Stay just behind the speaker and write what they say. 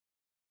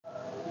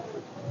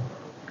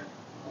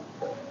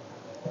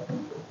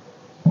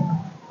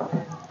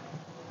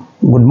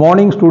Good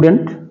morning,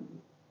 student.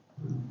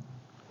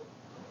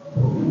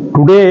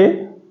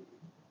 Today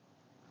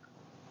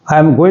I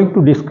am going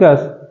to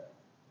discuss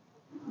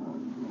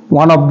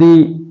one of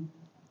the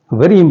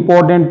very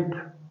important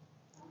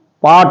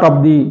part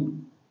of the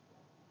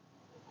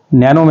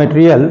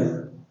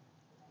nanomaterials,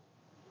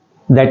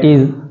 that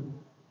is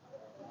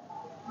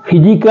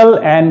physical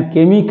and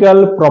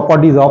chemical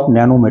properties of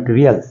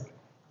nanomaterials.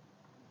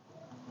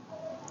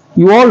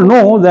 You all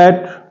know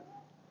that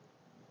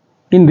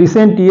in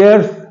recent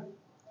years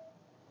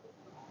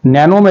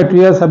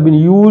nanomaterials have been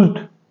used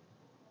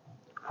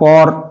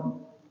for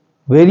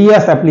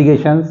various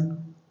applications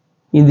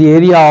in the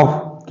area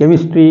of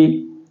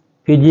chemistry,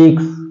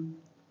 physics,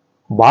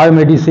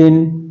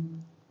 biomedicine,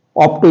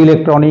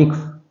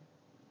 optoelectronics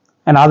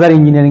and other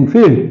engineering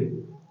fields.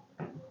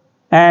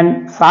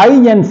 And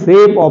size and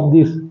shape of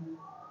these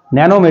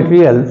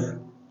nanomaterials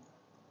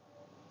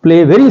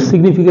play a very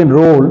significant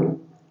role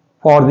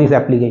for these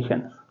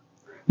applications.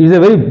 It is a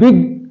very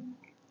big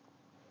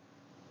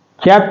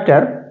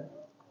chapter.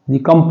 The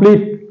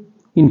complete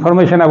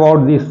information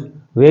about these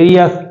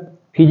various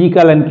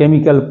physical and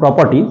chemical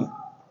properties,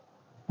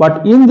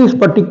 but in this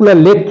particular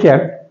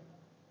lecture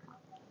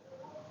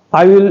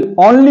I will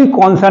only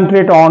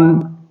concentrate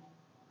on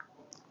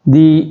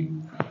the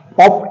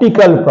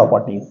optical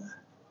properties.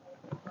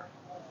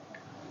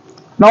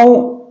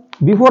 Now,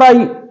 before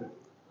I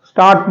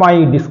start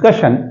my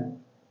discussion,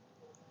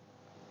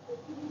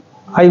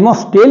 I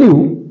must tell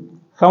you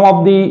some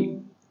of the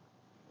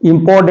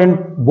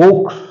important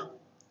books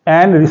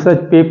and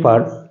research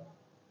papers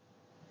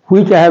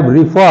which I have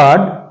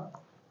referred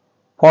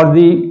for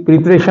the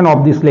preparation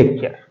of this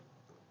lecture.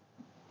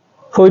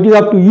 So it is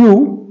up to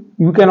you.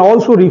 You can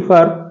also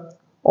refer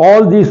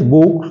all these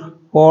books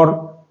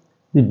for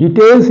the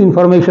details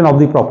information of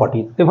the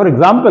properties. Say for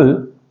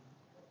example,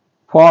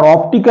 for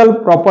optical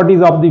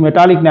properties of the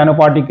metallic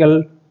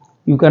nanoparticle,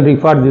 you can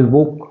refer this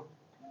book.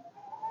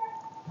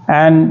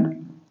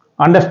 And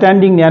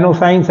understanding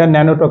nanoscience and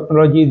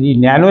nanotechnology, the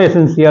Nano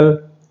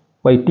Essential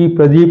by T.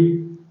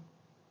 Pradeep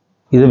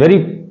is a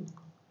very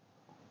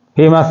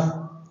famous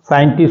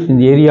scientist in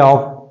the area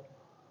of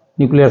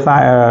nuclear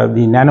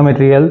the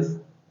nanomaterials,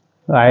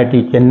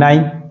 IIT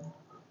Chennai.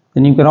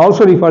 Then you can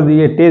also refer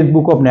the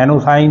textbook of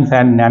Nanoscience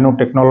and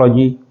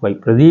Nanotechnology by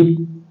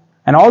Pradeep,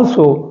 and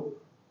also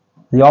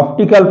the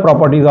optical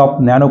properties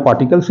of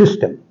nanoparticle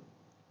system.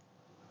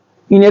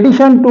 In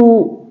addition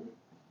to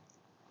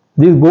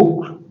these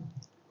books,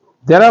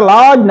 there are a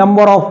large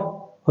number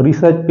of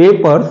research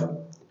papers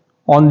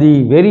on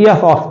the various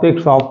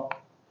aspects of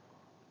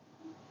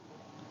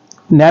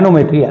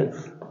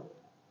nanomaterials,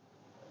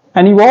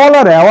 and you all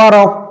are aware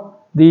of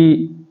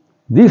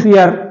this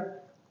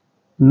year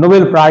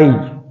Nobel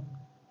Prize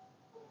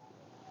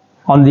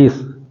on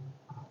this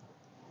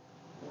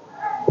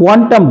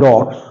quantum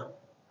dots.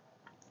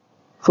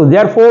 So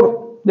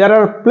therefore there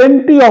are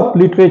plenty of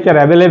literature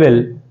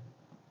available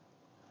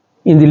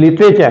in the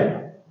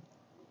literature,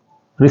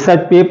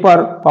 research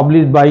paper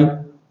published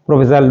by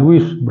Professor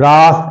Louis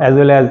Brass as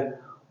well as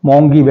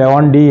Mongi,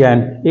 Bawandi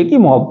and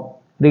Ekimov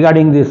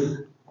regarding this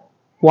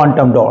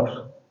quantum dots.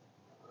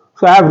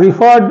 So I have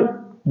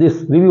referred this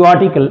review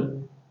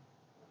article,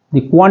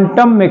 The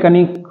Quantum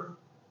Mechanics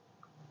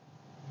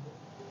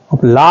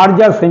of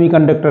Larger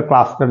Semiconductor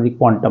Cluster, the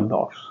Quantum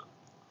Dots.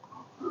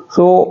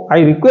 So I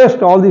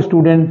request all the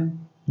students,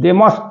 they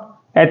must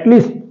at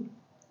least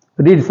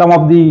read some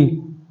of the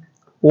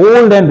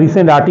old and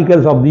recent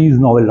articles of these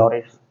Nobel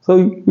laureates. So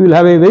you will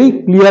have a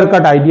very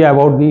clear-cut idea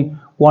about the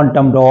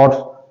quantum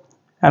dots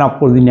and of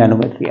course the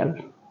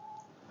nanomaterials.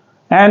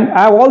 And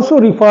I have also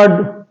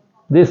referred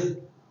this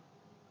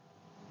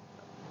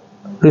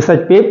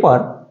research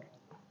paper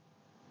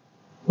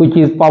which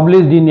is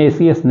published in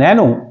ACS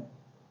Nano,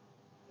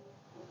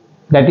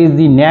 that is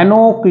the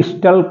nano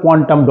crystal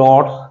quantum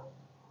dots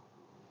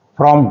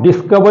from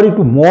discovery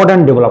to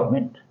modern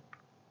development.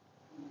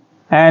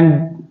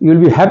 And you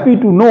will be happy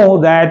to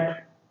know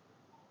that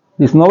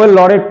this Nobel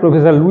laureate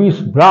Professor Louis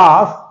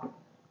Brass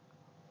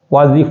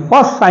was the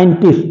first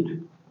scientist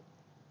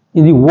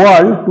in the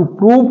world to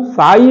prove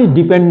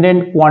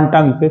size-dependent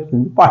quantum effects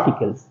in the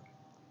particles,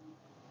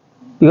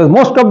 because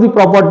most of the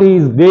property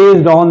is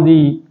based on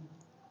the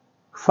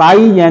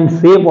size and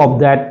shape of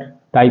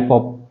that type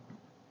of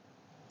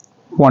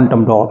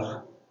quantum dots.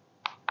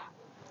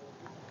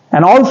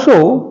 And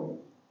also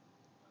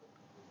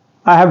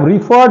I have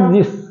referred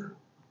this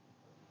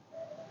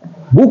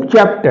book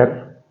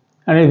chapter,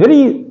 and a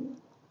very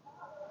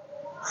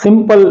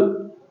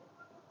simple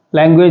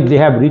language they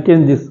have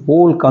written this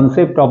whole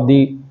concept of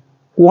the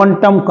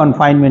quantum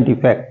confinement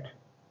effect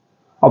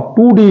of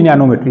 2D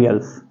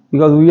nanomaterials,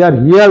 because we are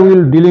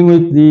dealing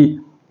with the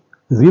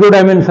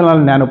zero-dimensional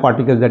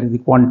nanoparticles, that is the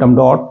quantum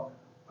dot,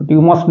 but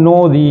you must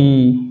know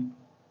the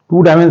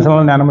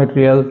two-dimensional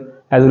nanomaterials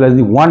as well as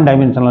the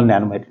one-dimensional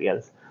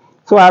nanomaterials.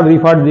 So I have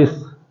referred this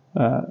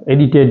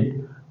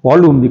edited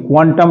volume, the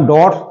Quantum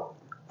Dots,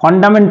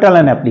 Fundamental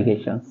and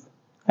Applications,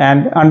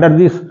 and under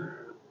this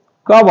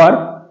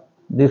cover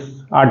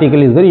this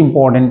article is very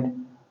important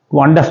to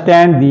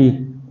understand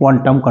the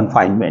quantum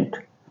confinement.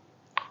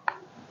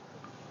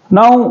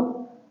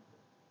 Now,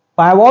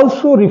 I have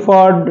also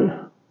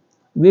referred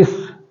this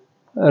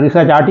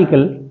research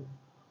article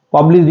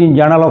published in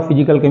Journal of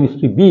Physical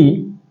Chemistry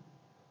B,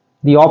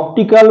 the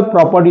optical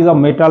properties of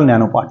metal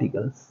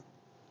nanoparticles,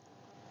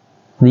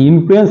 the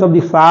influence of the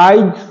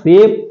size,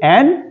 shape,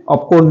 and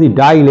of course the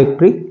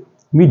dielectric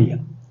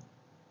medium.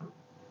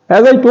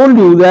 As I told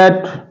you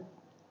that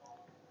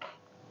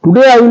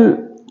today I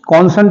will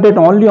concentrate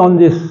only on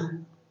this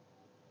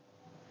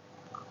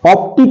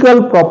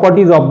optical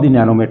properties of the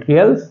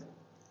nanomaterials,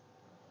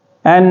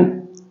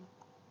 and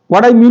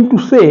what I mean to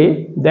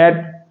say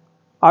that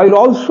I will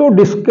also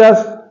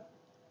discuss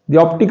the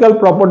optical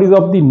properties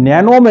of the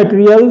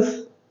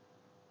nanomaterials,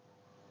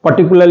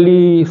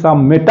 particularly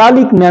some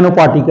metallic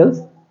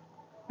nanoparticles,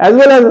 as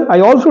well as I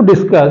also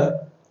discuss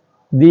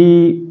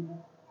the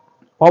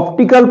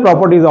optical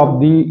properties of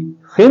the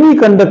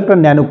semiconductor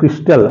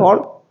nanocrystal,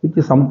 or which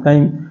is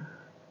sometimes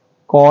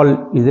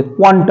called is a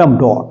quantum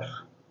dots.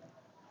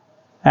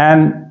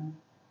 And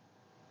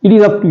it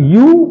is up to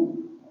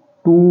you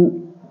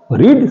to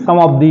read some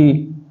of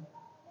the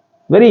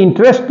very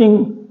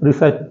interesting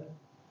research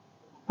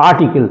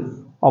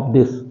articles of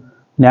this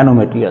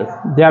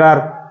nanomaterials. There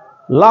are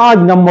large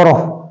number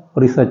of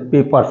research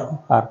papers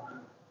are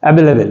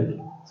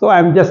available. So I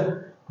am just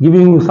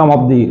giving you some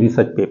of the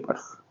research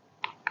papers.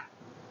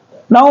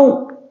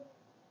 Now,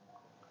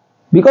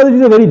 because it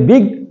is a very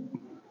big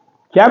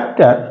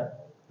chapter,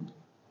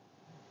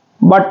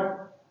 but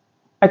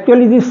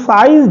actually the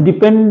size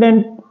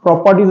dependent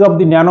properties of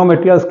the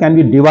nanomaterials can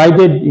be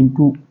divided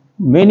into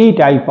many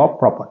types of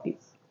properties.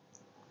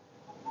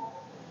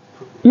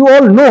 You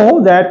all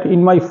know that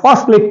in my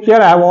first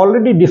lecture I have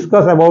already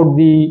discussed about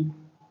the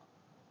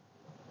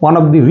one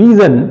of the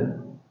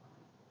reason,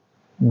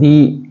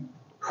 the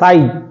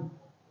size,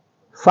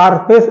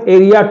 surface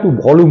area to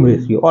volume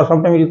ratio, or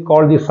sometimes it is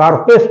called the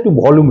surface to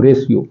volume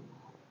ratio.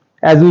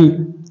 As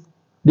we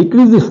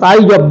decrease the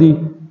size of the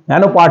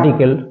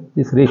nanoparticle,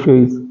 this ratio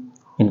is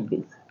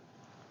increased.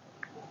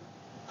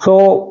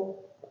 So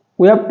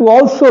we have to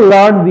also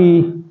learn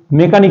the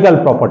mechanical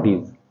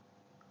properties,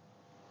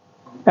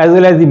 as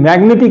well as the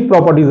magnetic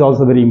properties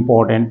also very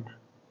important,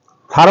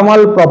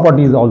 thermal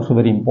properties also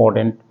very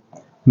important,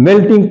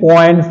 melting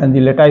points and the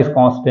lattice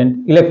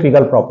constant,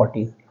 electrical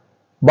properties.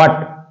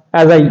 But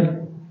as I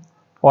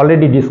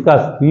already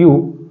discussed to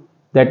you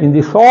that in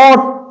the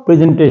short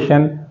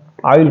presentation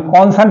I will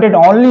concentrate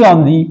only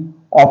on the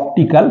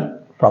optical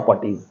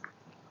properties.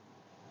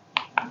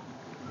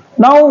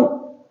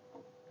 Now,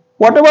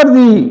 whatever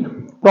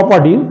the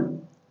properties,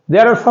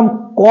 there are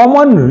some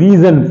common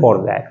reason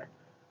for that.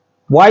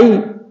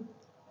 Why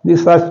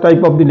this such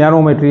type of the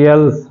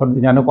nanomaterials or the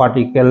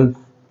nanoparticles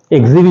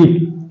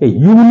exhibit a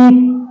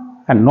unique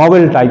and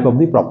novel type of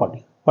the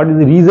property. What is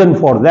the reason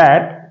for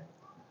that?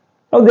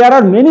 Now there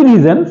are many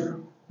reasons,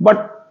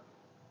 but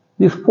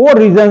these four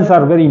reasons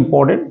are very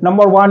important.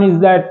 Number one is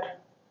that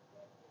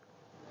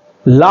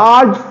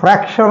large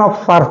fraction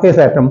of surface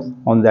atoms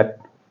on that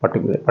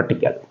particular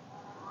particle,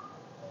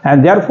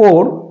 and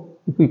therefore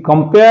if we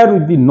compare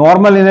with the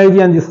normal energy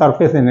and the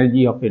surface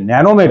energy of a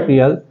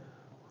nanomaterial,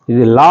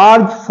 is a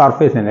large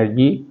surface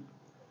energy.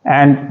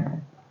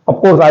 And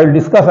of course I will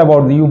discuss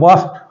about the, you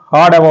must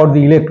heard about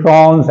the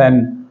electrons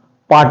and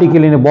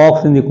particle in a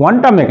box in the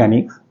quantum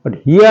mechanics, but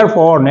here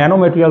for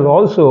nanomaterials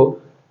also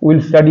we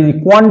will study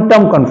the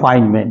quantum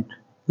confinement,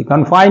 the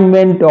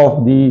confinement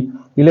of the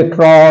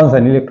electrons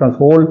and electrons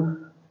hole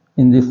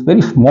in this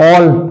very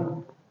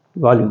small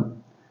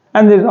volume,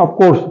 and then of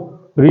course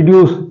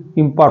reduce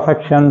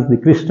imperfections, the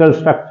crystal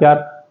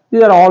structure.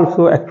 These are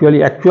also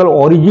actually actual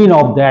origin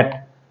of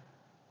that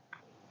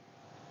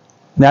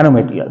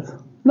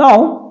nanomaterials.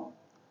 Now,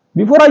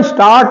 before I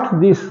start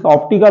these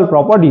optical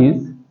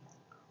properties,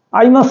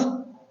 I must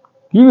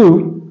give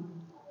you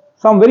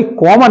some very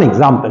common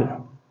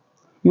example.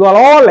 You are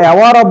all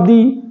aware of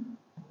the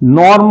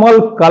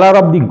normal color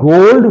of the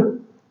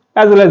gold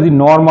as well as the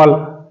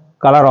normal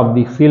color of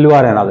the silver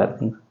and other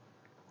things.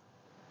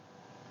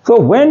 So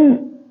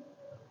when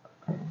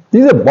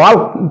this is a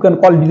bulk, you can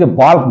call it a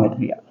bulk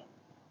material.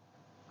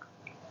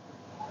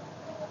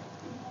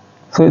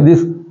 So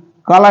this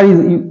color is,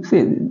 you see,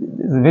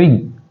 is a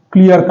very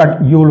clear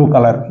cut yellow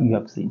color you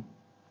have seen,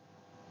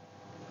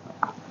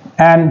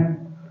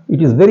 and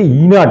it is very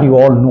inert, you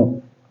all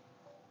know.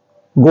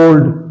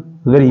 Gold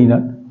is very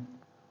inert.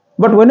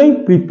 But when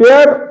I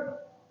prepare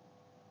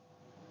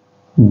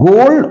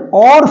gold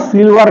or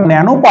silver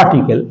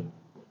nanoparticle,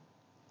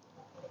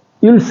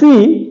 you will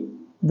see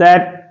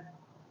that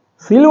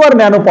silver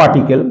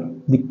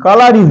nanoparticle, the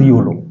color is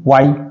yellow.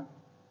 Why?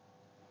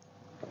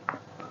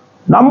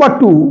 Number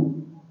two,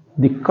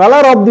 the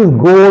color of this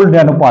gold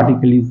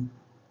nanoparticle is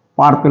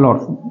purple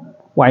or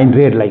wine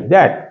red like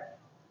that.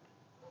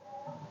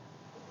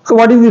 So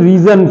what is the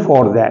reason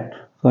for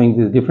that? Showing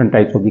these different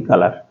types of the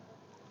color.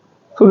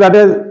 So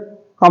that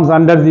comes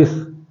under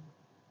this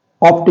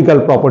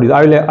optical properties.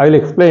 I will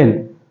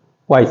explain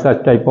why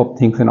such type of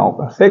things in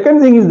occur.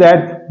 Second thing is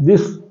that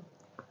these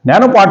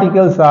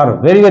nanoparticles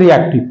are very, very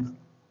active.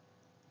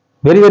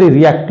 very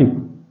reactive.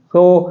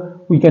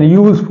 So we can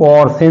use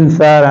for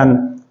sensor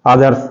and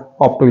other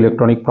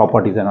optoelectronic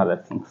properties and other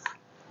things.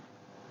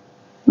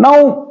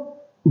 Now,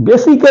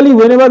 basically,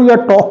 whenever we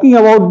are talking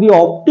about the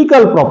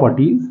optical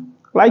properties,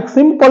 like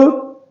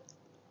simple,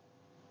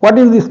 what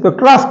is the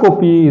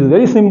spectroscopy is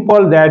very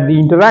simple, that the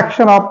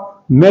interaction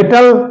of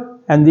metal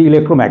and the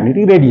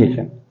electromagnetic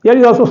radiation. Here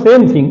is also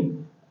same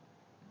thing,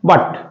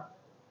 but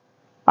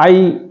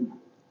I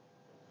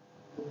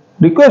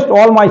request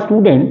all my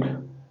students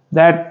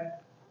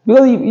that,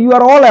 because you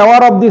are all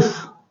aware of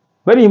this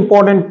very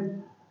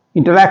important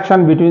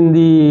interaction between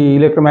the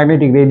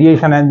electromagnetic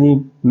radiation and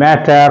the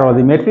matter or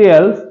the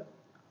materials,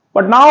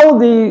 but now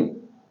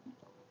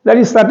there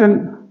is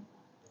certain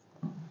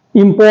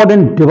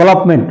important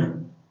development.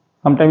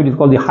 Sometimes it is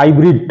called the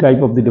hybrid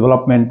type of the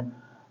development,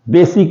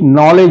 basic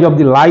knowledge of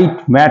the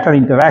light matter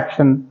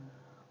interaction,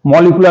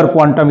 molecular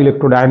quantum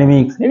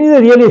electrodynamics. It is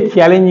really a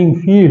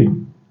challenging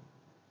field.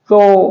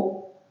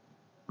 So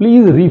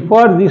please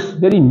refer this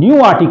very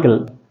new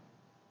article,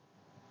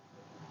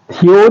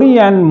 Theory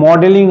and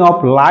Modeling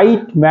of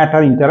Light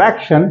Matter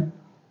Interaction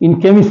in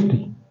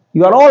Chemistry.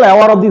 You are all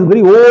aware of this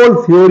very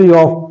old theory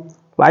of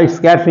light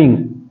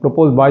scattering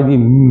proposed by the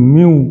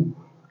Mu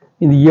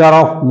in the year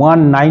of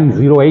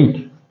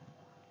 1908.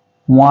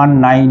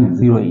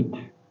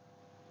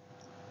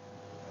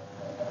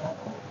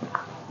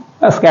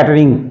 A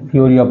scattering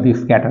theory of the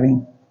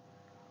scattering.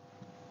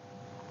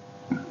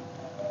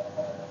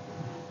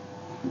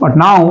 But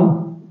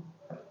now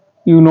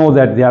you know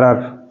that there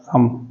are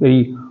some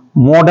very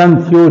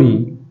modern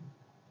theory,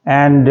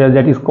 and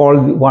that is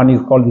called, one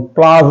is called the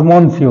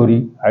plasmon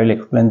theory. I will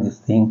explain these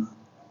things.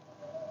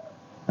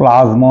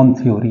 Plasmon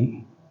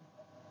theory.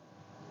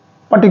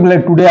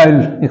 Particularly today I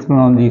will explain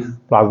on this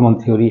plasmon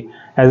theory,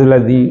 as well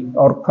as the,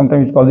 or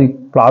sometimes it's called the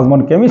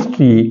plasmon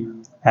chemistry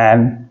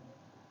and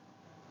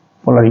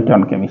polarity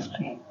on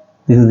chemistry.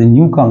 This is the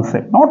new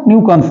concept, not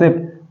new concept,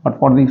 but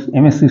for this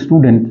M.Sc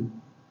student.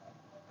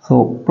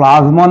 So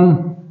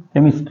plasmon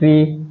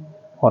chemistry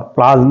or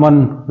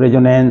plasmon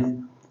resonance,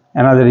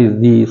 another is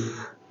this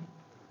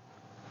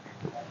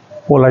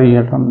polarity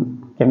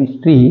on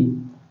chemistry,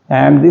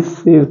 and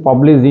this is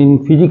published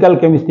in Physical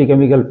Chemistry,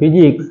 Chemical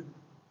Physics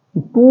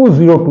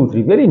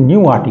 2023, very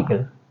new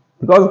article,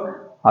 because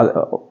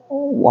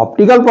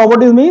optical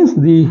properties means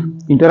the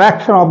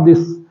interaction of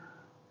this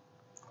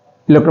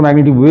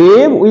electromagnetic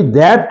wave with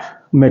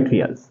that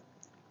materials.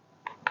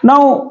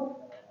 Now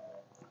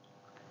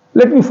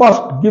let me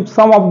first give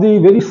some of the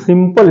very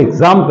simple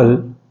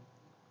example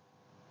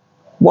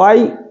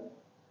why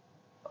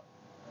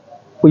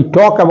we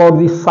talk about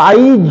the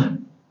size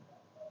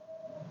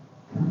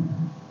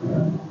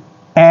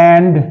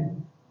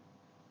and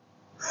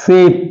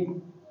shape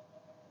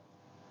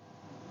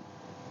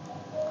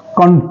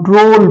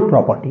control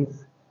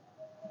properties.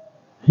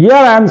 Here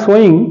I am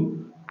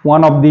showing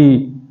one of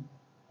the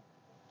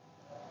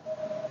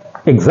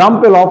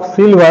example of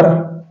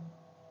silver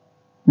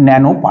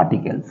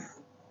nanoparticles.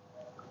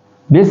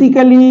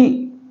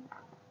 Basically,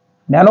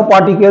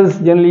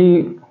 nanoparticles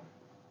generally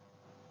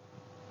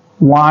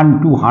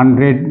 1 to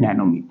 100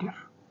 nanometer.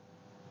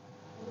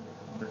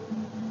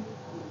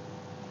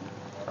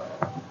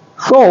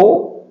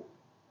 So,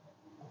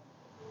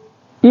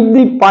 if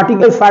the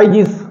particle size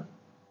is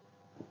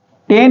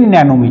 10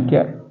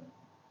 nanometer,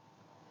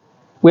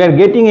 we are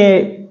getting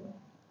a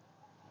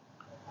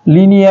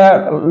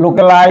linear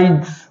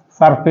localized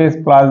surface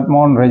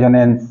plasmon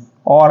resonance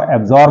or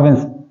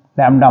absorbance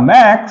lambda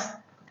max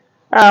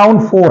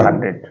around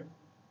 400.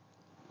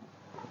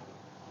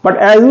 But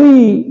as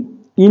we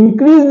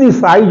increase the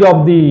size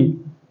of the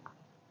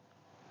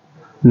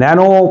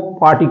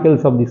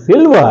nanoparticles of the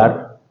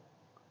silver,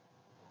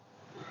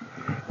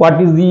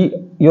 what is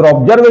your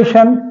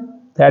observation?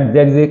 That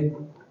there is a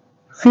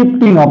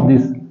shifting of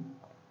this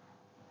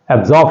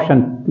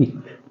absorption peak.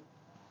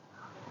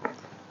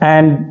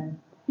 And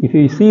if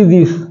you see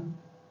this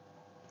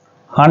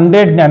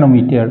 100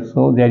 nanometers,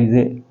 so there is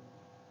a,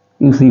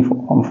 you see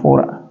from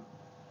 4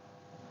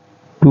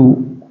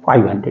 to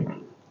 500.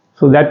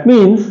 So that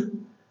means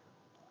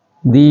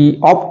the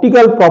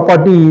optical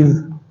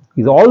properties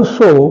is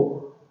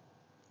also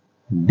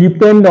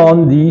depend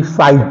on the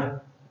size.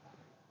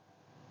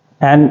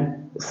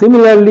 And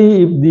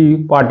similarly, if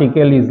the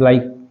particle is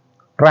like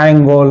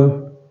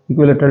triangle,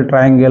 equilateral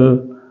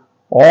triangle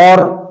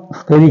or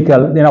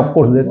spherical, then of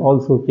course there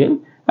also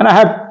change. And I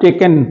have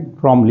taken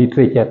from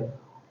literature,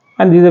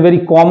 and this is a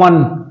very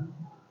common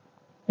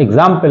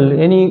example.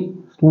 Any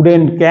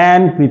student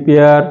can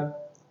prepare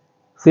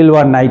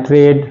silver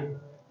nitrate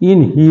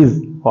in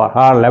his or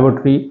her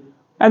laboratory,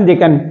 and they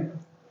can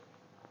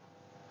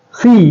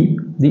see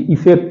the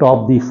effect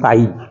of the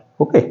size.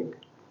 Okay.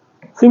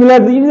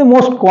 Similarly, the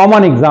most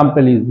common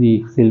example is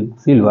the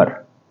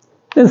silver.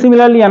 Then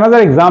similarly, another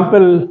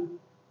example,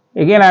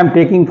 again I am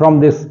taking from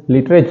this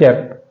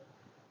literature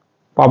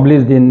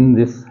published in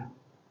this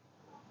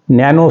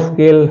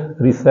nanoscale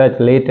research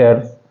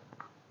letters,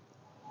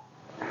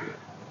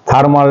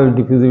 thermal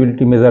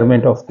diffusibility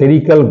measurement of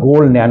spherical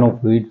gold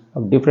nanofluids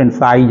of different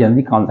size and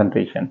the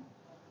concentration.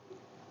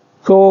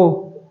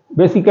 So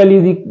basically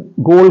the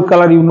gold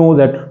color, you know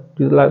that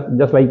it is like,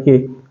 just like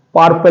a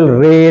purple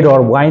red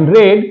or wine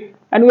red,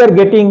 and we are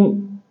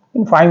getting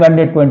in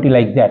 520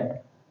 like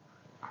that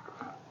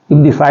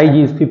if the size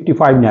is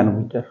 55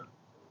 nanometer.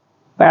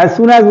 As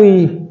soon as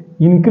we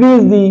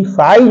increase the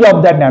size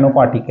of that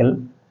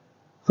nanoparticle,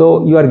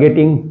 so you are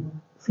getting,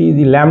 see,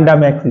 the lambda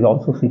max is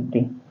also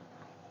shifting.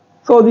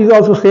 So this is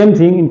also same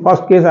thing. In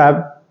first case I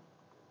have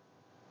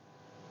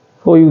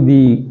show you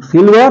the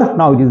silver,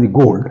 now it is the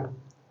gold.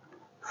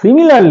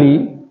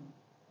 Similarly,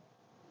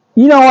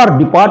 in our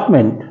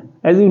department,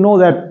 as you know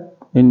that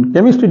in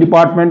chemistry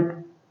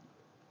department,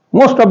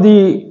 most of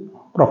the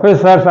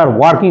professors are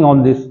working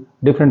on this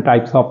different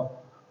types of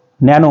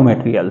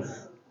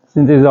nanomaterials.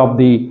 Synthesis of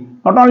the,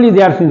 not only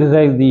they are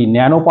synthesizing the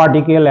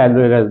nanoparticle, as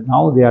well as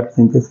now they are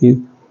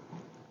synthesizing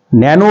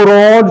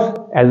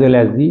nanorods as well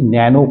as the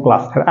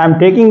nanocluster. I am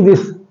taking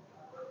this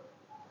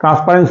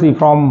transparency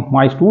from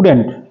my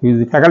student, who is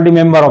the faculty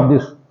member of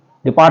this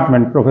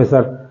department,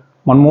 Professor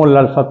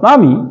Nanomaterials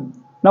Satnami.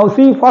 Now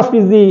see, first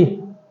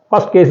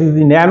case is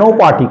the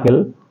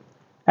nanoparticle,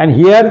 and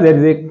here there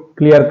is a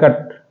clear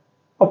cut.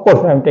 Of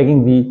course, I am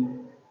taking the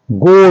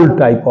gold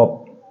type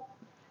of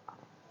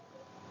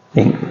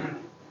thing.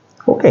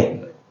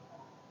 Okay,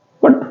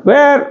 but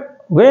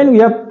when we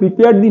have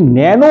prepared the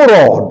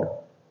nanorod,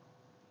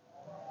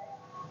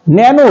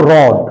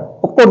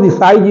 of course the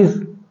size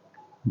is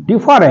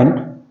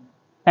different,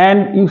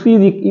 and you see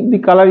if the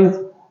color is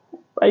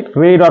right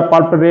red or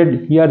purple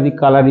red, here the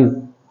color is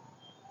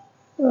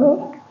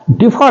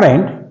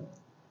different,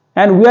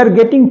 and we are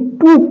getting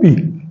two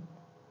peaks,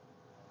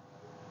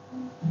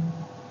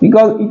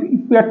 because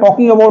if we are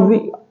talking about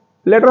the,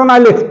 later on I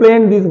will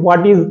explain this,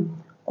 what is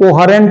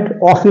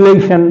coherent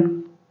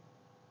oscillation,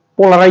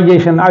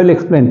 polarization, I will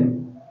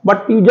explain,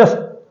 but you just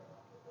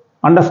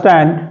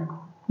understand,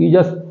 you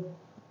just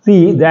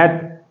see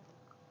that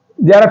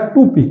there are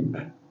two peaks.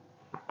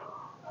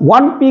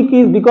 One peak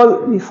is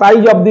because the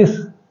size of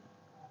this,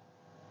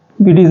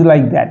 it is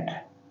like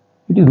that,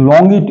 it is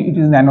longitude, it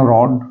is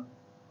nanorod.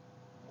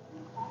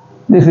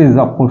 This is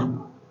of course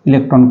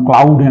electron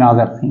cloud and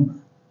other things.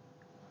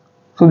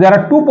 So there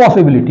are two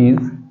possibilities.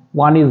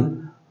 One is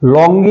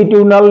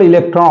longitudinal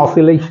electron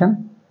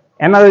oscillation,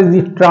 another is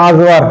the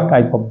transverse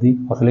type of the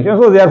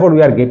oscillation. So therefore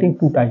we are getting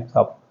two types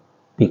of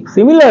peaks.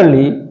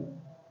 Similarly,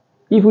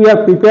 if we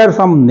have prepared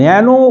some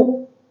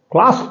nano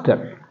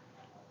cluster,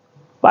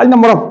 large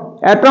number of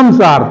atoms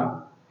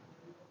are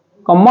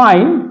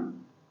combined,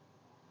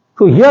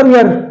 so here we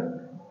are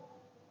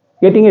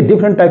getting a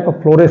different type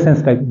of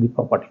fluorescence type of the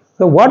properties.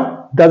 So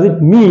what does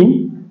it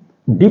mean?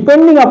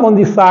 Depending upon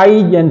the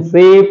size and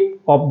shape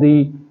of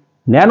the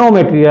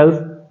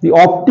nanomaterials, the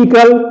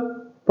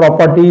optical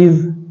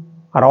properties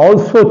are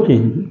also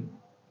changing.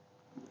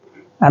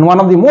 And one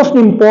of the most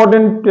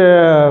important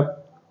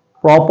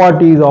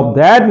properties of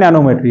that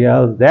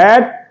nanomaterial,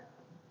 that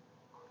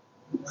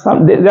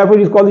therefore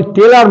it is called the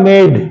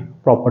tailor-made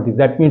properties.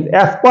 That means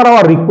as per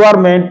our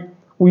requirement,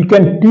 we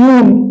can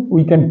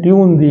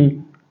tune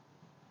the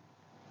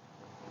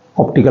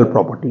optical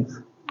properties.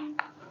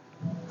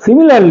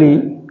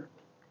 Similarly,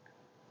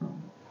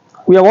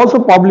 we have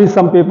also published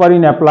some paper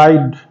in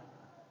Applied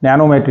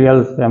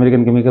Nanomaterials,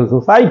 American Chemical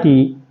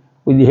Society,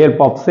 with the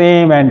help of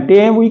SEM and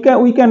TEM. We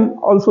can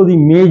also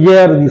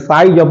measure the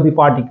size of the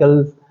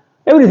particles,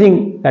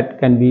 everything that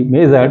can be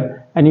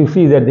measured, and you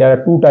see that there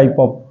are two types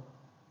of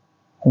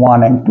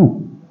 1 and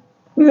 2.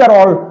 These are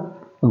all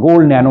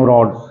gold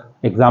nanorods,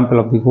 example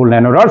of the gold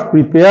nanorods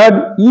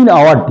prepared in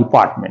our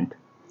department.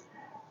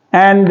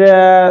 And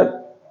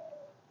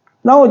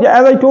now,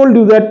 as I told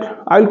you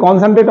that I will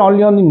concentrate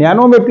only on the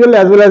nanomaterial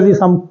as well as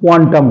some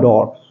quantum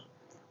dots.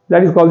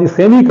 That is called the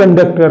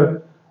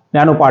semiconductor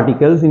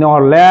nanoparticles. In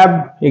our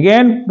lab,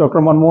 again, Dr.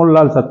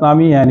 Nanomaterials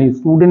Satnami and his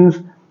students,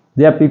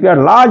 they have prepared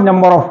large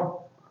number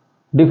of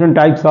different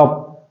types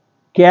of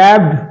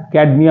capped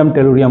cadmium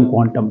tellurium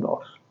quantum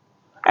dots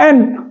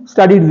and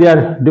studied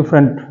their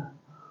different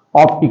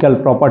optical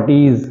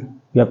properties.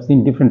 We have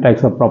seen different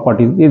types of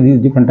properties, these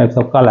different types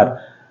of color.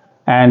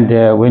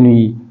 And when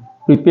we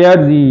prepare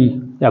the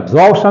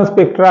absorption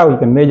spectra, we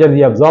can measure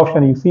the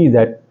absorption. You see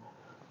that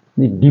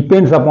it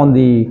depends upon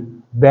the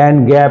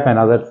band gap and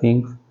other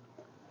things.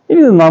 It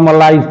is a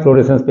normalized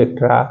fluorescence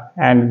spectra,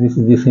 and this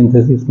is the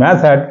synthesis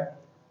method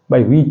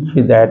by which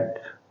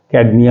that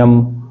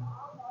cadmium,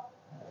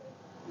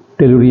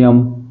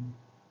 tellurium,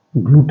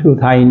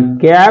 glutathione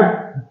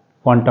capped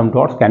quantum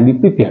dots can be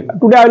prepared.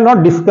 Today I will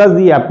not discuss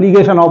the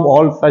application of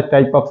all such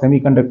type of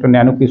semiconductor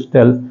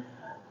nanocrystals,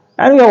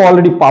 and we have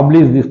already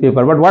published this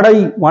paper. But what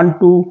I want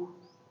to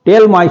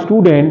tell my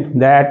student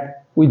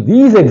that with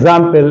these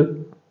examples,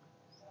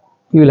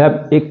 you will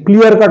have a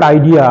clear-cut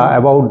idea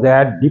about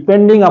that,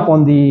 depending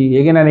upon the,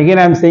 again and again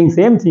I am saying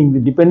same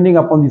thing, depending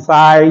upon the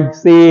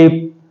size,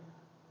 shape,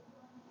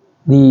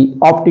 the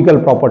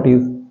optical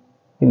properties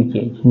will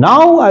change.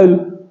 Now I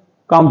will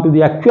come to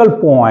the actual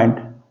point.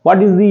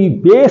 What is the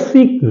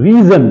basic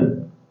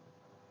reason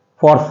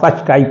for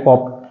such type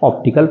of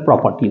optical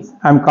properties?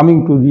 I am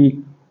coming to the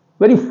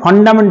very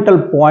fundamental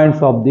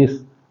points of this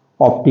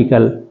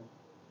optical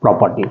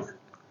properties.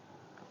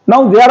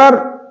 Now there are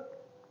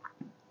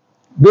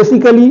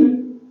basically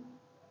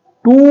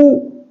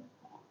two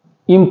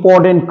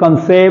important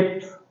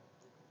concepts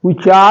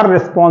which are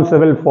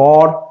responsible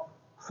for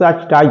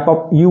such type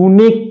of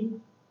unique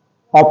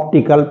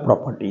optical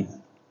properties.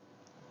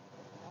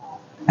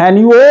 And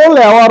you all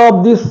aware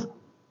of this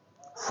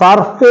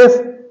surface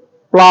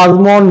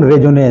plasmon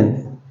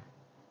resonance.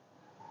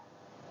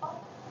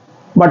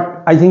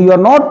 But I think you are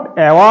not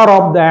aware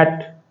of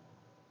that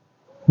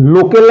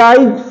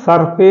localized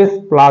surface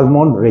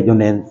plasmon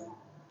resonance.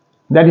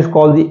 That is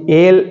called the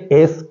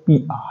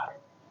LSPR.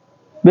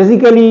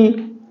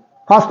 Basically,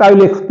 first I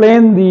will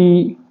explain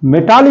the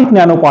metallic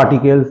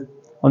nanoparticles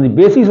on the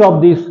basis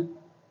of this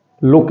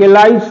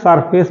localized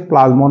surface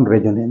plasmon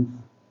resonance.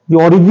 The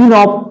origin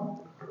of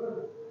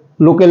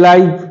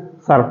localized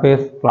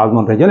surface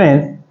plasmon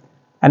resonance,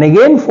 and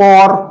again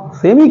for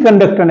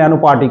semiconductor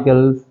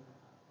nanoparticles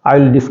I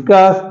will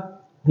discuss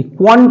the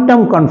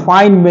quantum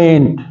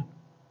confinement,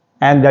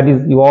 and that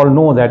is, you all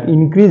know that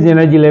increased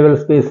energy level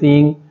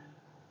spacing,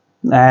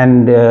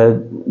 and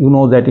you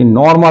know that in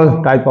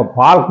normal type of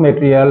bulk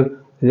material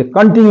there is a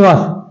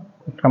continuous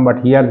spectrum, but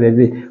here there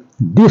is a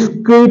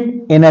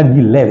discrete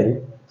energy level.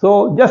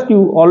 So just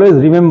you always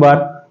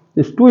remember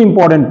these two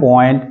important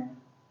points: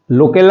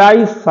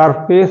 localized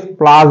surface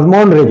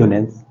plasmon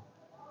resonance.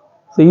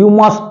 So you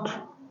must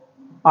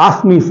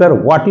ask me, sir,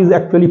 what is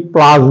actually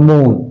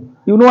plasmon?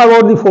 You know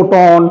about the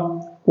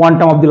photon,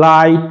 quantum of the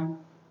light.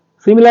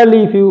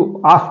 Similarly, if you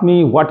ask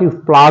me what is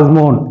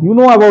plasmon, you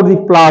know about the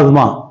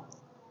plasma,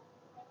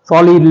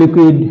 solid,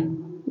 liquid,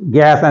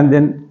 gas, and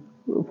then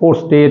fourth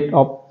state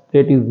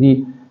is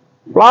the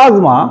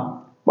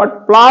plasma.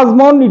 But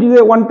plasmon, it is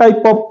a one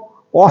type of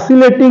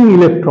oscillating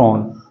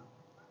electrons,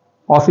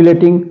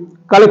 oscillating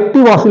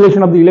collective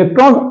oscillation of the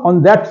electrons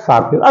on that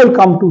surface. I will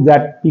come to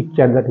that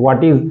picture, that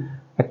what is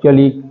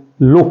actually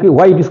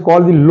why it is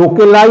called the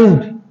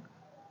localized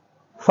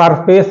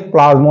surface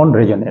plasmon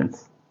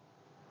resonance.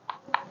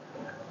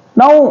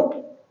 Now,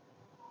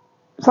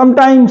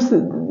 sometimes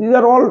these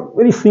are all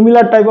very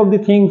similar type of the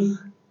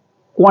things: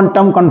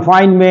 quantum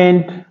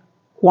confinement,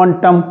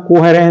 quantum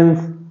coherence,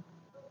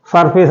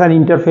 surface and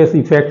interface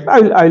effects.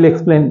 I will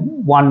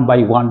explain one by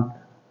one.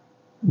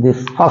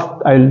 This first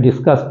I will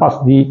discuss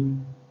first the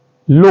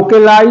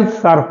localized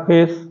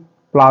surface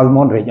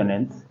plasmon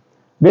resonance.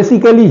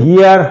 Basically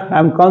here I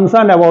am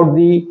concerned about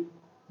the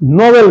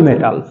noble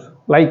metals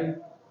like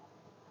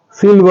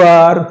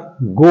silver,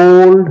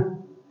 gold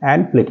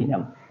and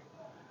platinum.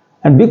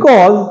 And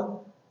because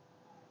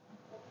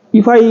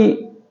if I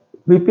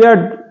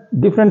prepared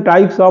different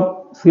types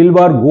of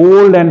silver,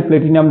 gold and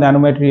platinum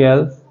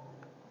nanomaterials,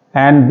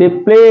 and they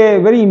play a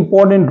very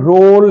important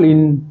role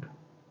in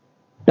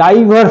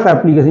diverse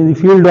applications in the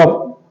field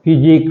of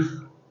physics,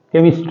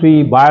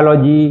 chemistry,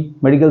 biology,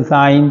 medical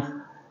science,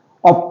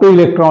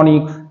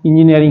 optoelectronics,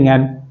 engineering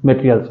and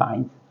material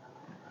science.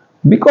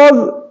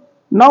 Because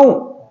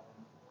now,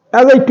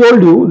 as I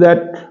told you,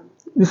 that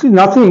this is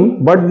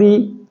nothing but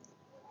the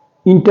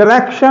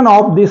interaction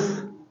of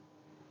this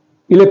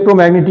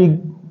electromagnetic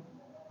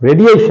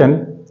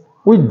radiation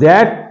with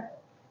that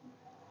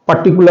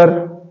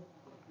particular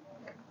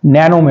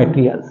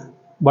nanomaterials.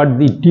 But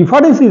the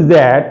difference is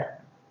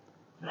that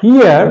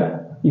here,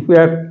 if we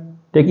are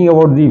taking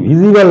about the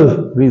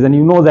visible region,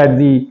 you know that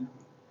the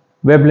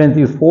wavelength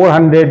is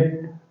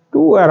 400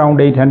 to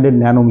around 800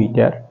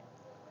 nanometer,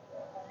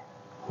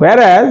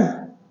 whereas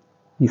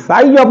the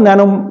size of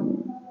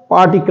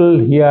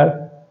nanoparticle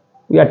here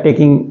we are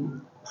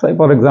taking, say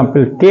for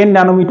example 10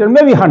 nanometer,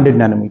 maybe 100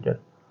 nanometer.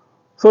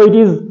 So it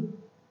is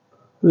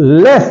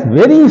less,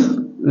 very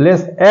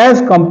less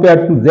as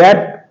compared to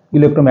that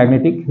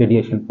electromagnetic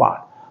radiation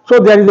part. So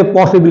there is a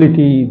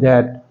possibility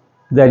that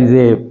there is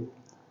a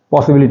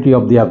possibility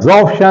of the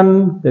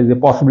absorption, there is a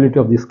possibility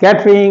of the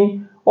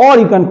scattering, or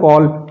you can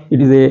call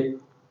it is a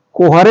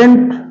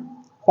coherent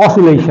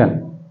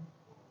oscillation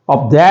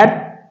of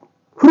that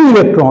free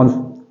electrons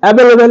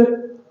available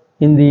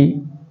in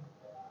the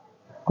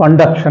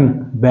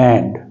conduction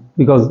band.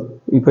 Because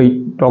if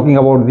I talking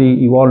about the,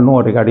 you all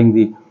know regarding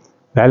the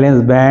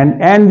valence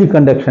band and the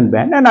conduction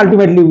band, and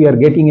ultimately we are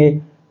getting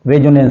a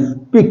resonance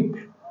peak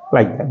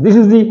like that. This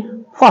is the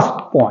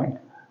first point.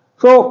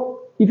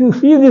 So if you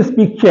see this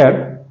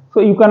picture,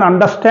 so you can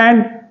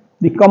understand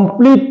the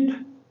complete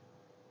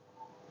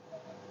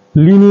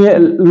linear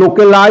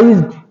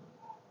localized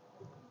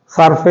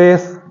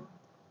surface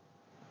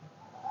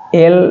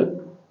LSPR.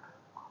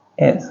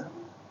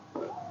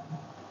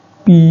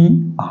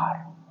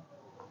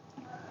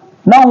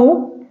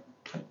 Now,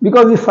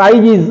 because the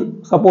size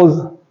is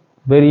suppose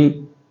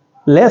very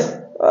less,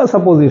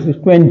 suppose this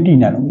is 20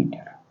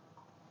 nanometer,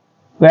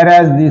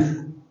 whereas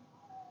this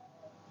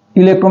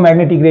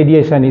electromagnetic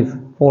radiation is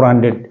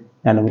 400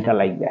 nanometer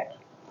like that,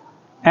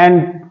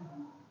 and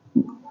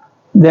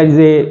there is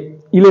a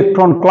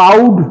electron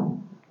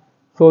cloud,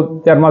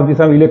 so there must be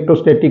some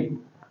electrostatic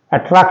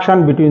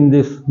attraction between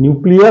this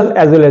nucleus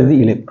as well as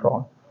the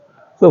electron.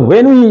 So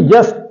when we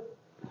just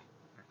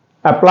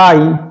apply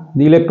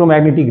the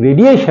electromagnetic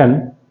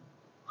radiation,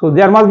 so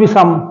there must be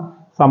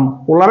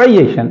some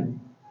polarization,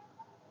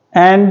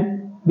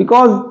 and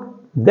because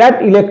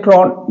that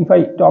electron, if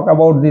I talk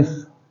about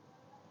this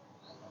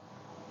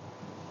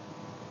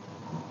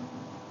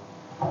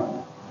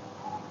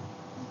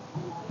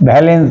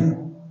valence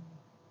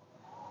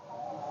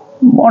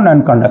bond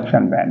and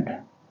conduction band,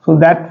 so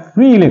that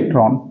free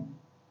electron,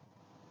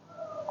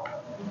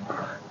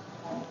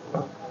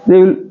 they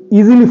will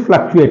easily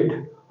fluctuate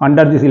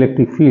under this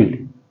electric field,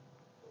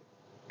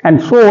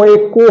 and so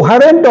a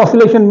coherent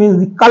oscillation means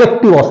the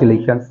collective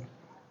oscillations,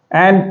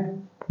 and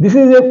this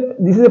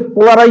is a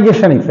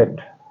polarization effect.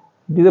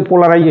 It is a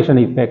polarization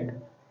effect,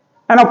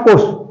 and of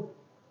course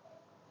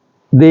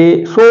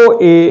they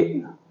show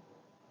a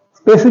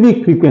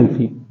specific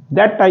frequency.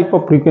 That type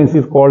of frequency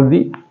is called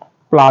the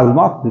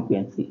plasma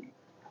frequency.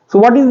 So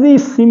what is the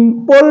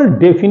simple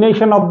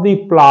definition of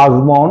the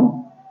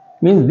plasmon?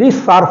 Means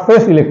this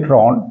surface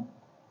electron,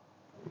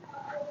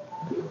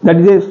 that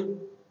is a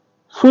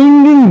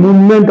swinging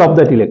movement of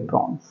that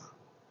electrons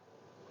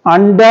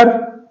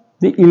under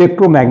the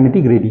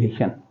electromagnetic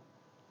radiation.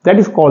 That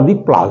is called the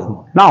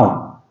plasma.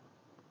 Now,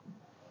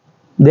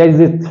 there is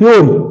a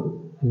theory,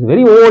 it's a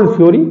very old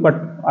theory, but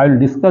I will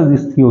discuss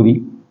this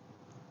theory,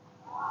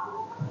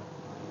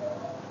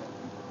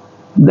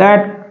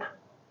 that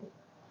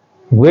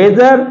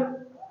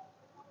whether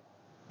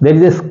there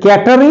is a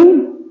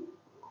scattering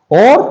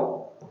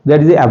or there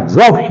is a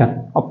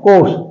absorption. Of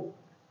course,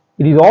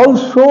 it is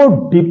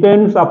also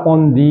depends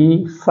upon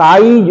the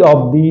size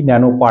of the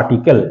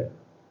nanoparticle.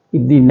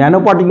 If the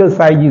nanoparticle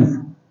size is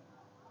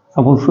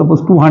suppose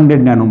 200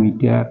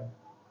 nanometer,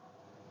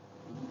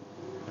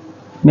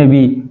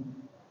 maybe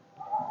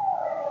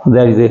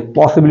there is a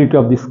possibility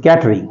of the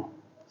scattering.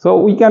 So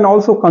we can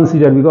also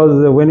consider,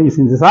 because when we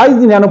synthesize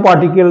the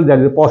nanoparticle, there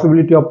is a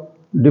possibility of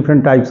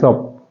different size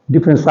of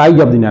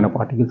the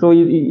nanoparticle. So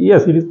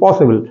yes, it is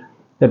possible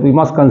that we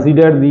must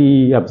consider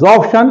the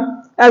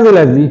absorption as well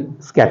as the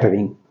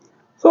scattering.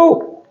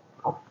 So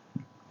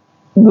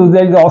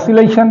there is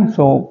oscillation,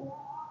 so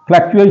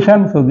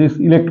fluctuation, so this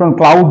electron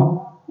cloud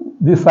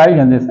this side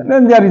and this, and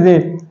then there is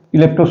a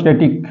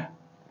electrostatic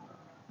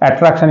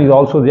attraction is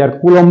also there,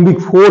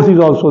 Coulombic force is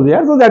also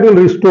there, so that will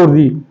restore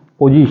the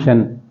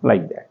position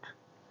like that.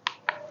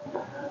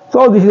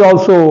 So this is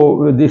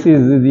also, this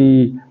is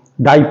the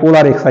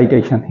dipolar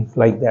excitation, it's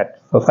like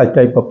that. So such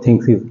type of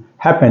things is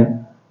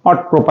happen,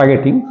 not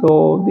propagating.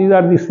 So these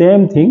are the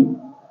same thing.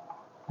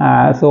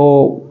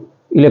 So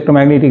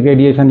electromagnetic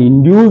radiation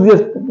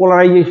induces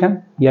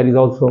polarization. Here is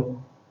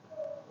also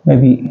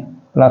maybe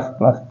plus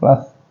plus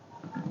plus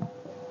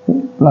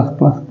plus plus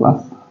plus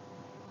plus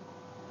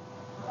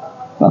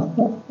plus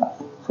plus.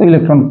 So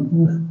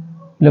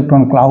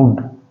electron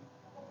cloud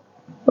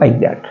like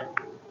that.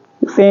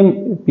 The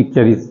same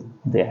picture is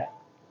there.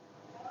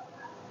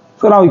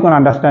 So now you can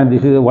understand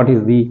this is what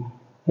is the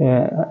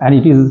and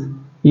it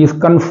is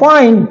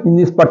confined in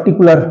this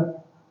particular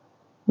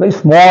very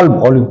small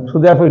volume. So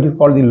therefore it is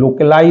called the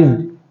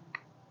localized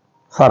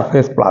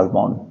surface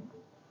plasmon,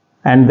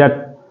 and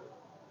that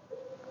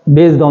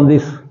based on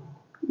this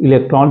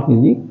electrons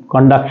in the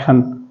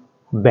conduction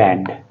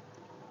band.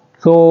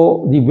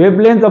 So the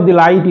wavelength of the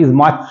light is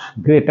much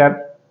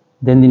greater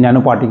than the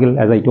nanoparticle,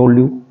 as I told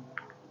you.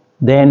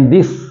 Then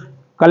this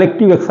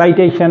collective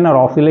excitation or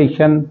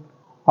oscillation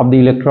of the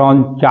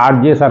electron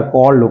charges are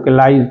called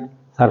localized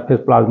surface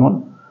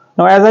plasmon.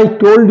 Now, as I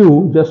told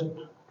you just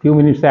few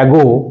minutes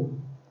ago,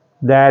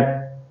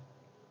 that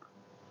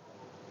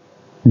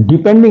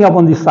depending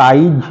upon the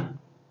size,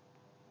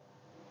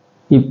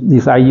 if the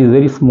size is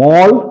very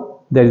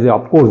small, there is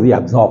of course the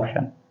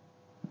absorption.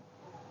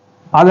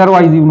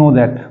 Otherwise, you know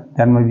that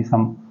there may be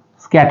some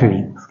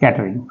scattering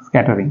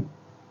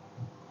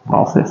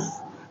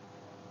process.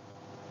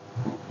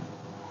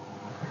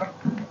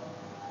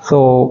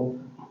 So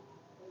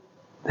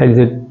there is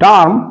a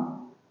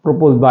term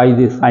proposed by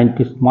the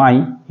scientist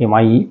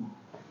MIE.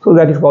 So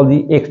that is called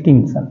the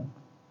extinction.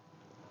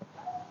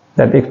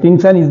 That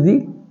extinction is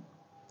the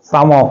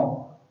sum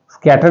of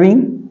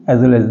scattering as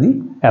well as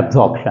the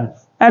absorption.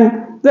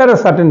 And there are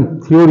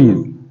certain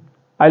theories.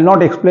 I will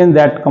not explain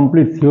that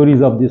complete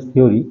theories of this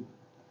theory,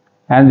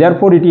 and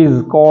therefore it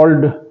is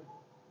called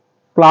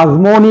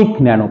plasmonic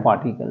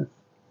nanoparticles.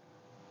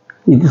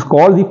 It is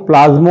called the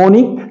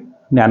plasmonic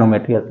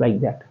nanomaterials like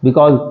that,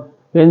 because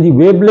when the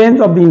wavelength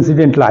of the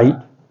incident light,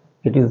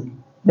 it is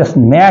just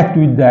matched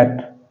with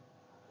that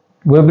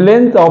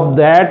wavelength of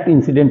that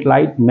incident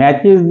light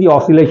matches the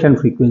oscillation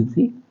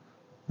frequency,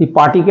 the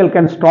particle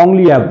can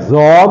strongly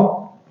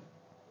absorb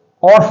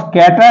or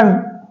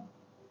scatter,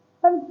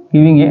 and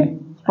giving a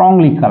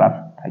strongly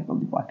colored type of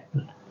the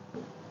particle.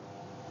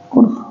 Of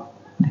course,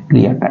 the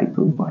clear type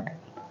of the particle.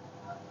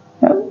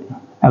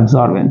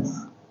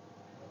 Absorbance,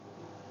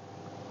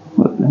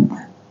 wavelength,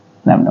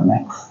 lambda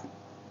max,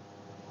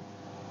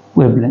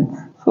 wavelength.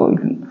 So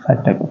it will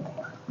such type of thing.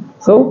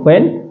 So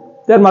when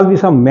there must be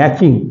some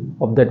matching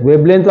of that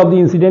wavelength of the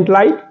incident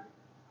light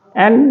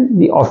and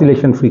the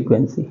oscillation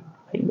frequency.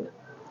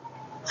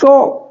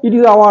 So it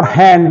is our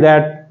hand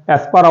that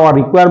as per our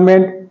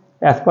requirement,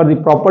 as per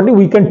the property,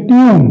 we can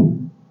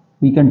tune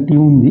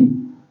the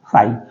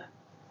size.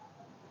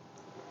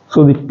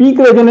 So the peak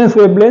resonance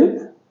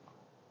wavelength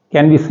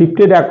can be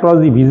shifted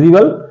across the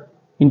visible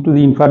into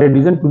the infrared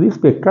region to the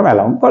spectrum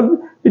alone, because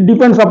it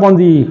depends upon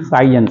the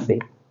size and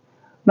shape.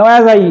 Now,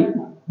 as I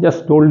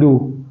just told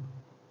you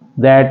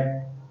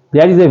that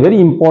there is a very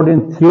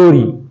important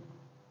theory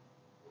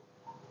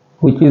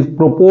which is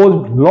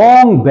proposed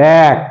long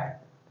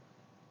back,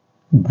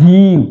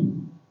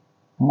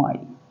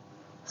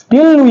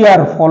 still we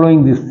are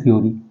following this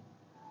theory.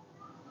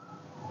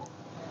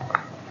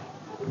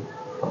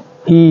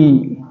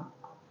 He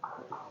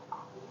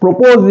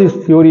proposed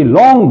this theory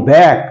long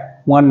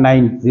back,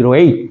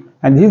 1908,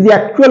 and this is the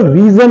actual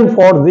reason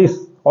for this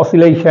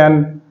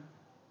oscillation.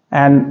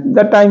 And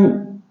that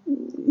time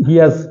he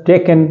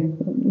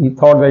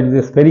thought that it is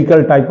a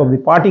spherical type of the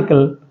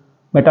particle,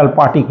 metal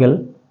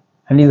particle,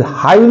 and is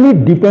highly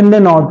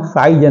dependent on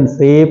size and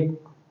shape.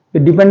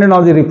 It dependent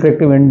on the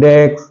refractive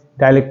index,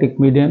 dielectric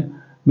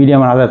medium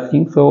and other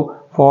things.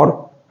 So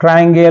for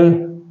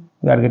triangle,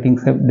 we are getting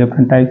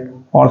different types,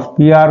 or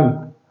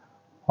sphere,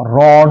 or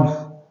rods,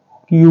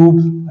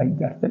 cubes, like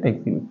that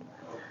exhibit.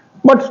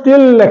 But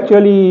still,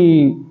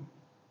 actually,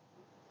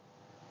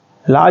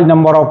 large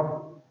number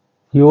of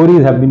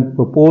theories have been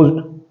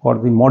proposed for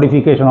the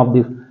modification of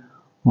this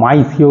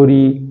my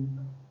theory,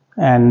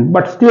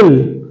 but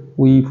still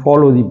we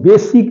follow the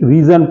basic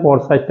reason for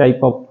such type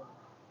of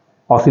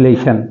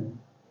oscillation.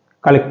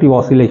 Collective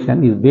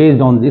oscillation is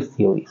based on this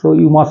theory. So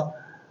you must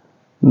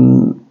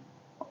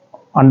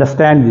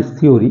understand this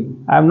theory.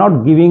 I am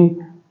not giving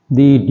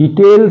the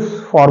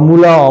details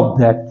formula of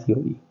that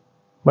theory,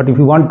 but if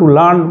you want to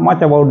learn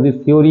much about this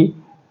theory,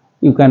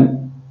 you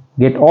can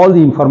get all the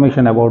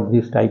information about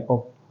this type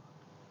of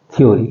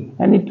theory.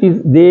 And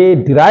they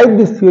derived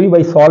this theory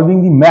by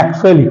solving the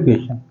Maxwell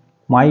equation.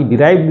 I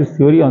derived this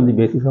theory on the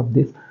basis of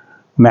this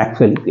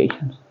Maxwell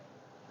equations.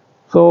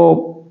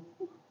 So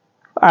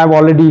I have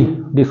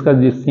already discussed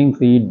these things.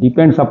 It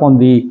depends upon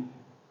the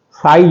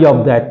size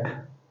of that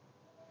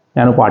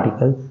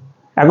nanoparticles.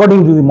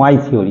 According to my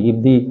theory,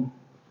 if the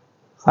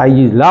size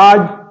is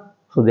large,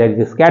 so there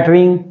is a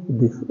scattering.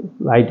 If this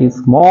light is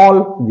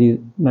small, the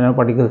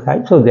nanoparticle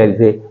size, so there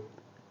is a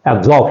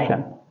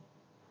absorption.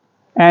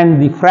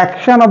 And the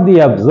fraction of the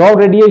absorbed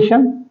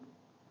radiation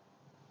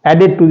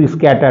added to the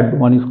scattered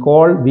one is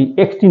called the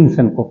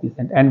extinction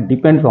coefficient, and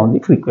depends on the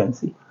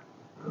frequency.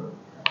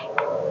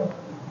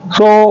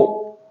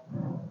 So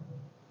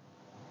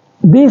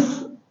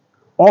this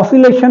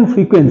oscillation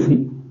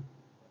frequency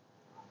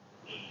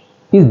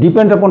is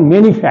dependent upon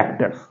many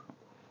factors.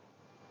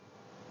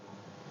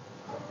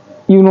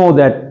 You know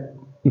that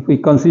if we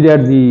consider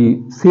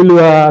the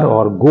silver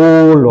or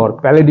gold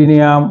or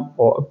palladium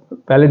or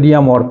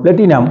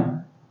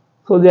platinum,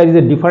 so there is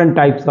a different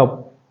types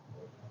of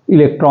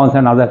electrons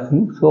and other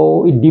things.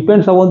 So it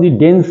depends upon the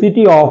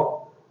density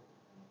of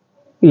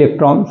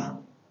electrons.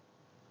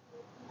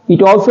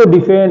 It also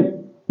depends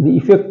the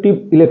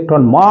effective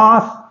electron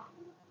mass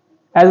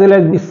as well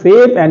as the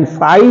shape and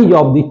size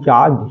of the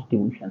charge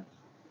distribution.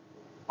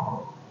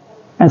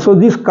 And so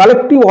this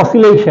collective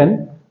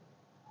oscillation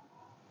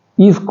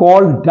is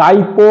called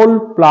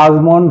dipole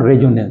plasmon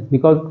resonance,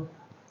 because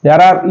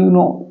there are,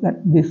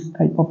 that this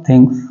type of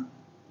things,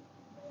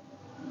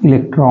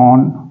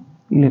 electron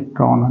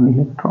and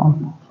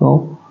electron.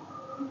 So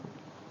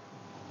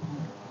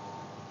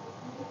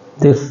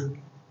this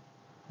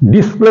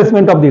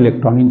displacement of the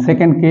electron, in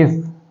second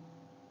case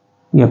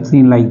we have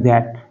seen like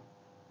that.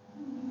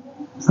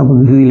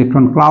 Suppose this is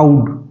electron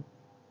cloud.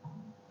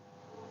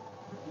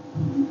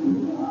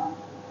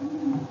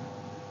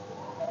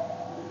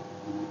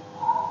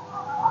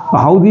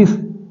 How this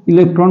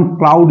electron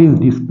cloud is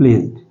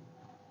displaced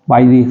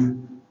by this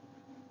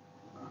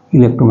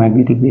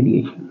electromagnetic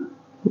radiation.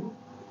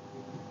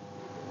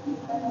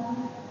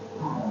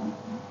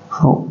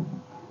 So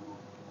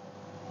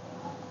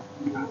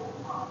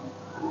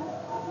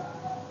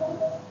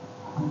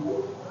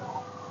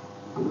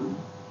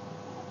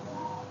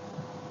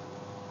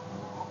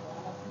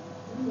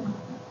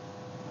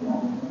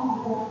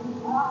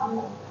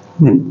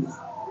then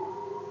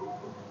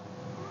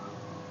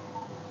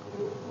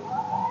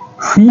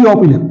C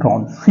of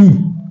electrons.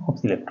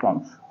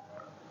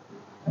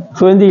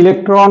 So when the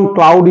electron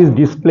cloud is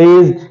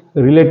displaced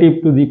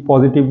relative to the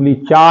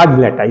positively charged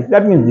lattice,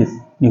 that means this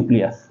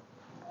nucleus,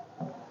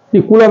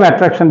 the Coulomb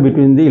attraction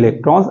between the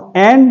electrons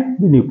and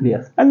the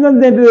nucleus, and then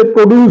they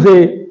produce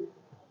a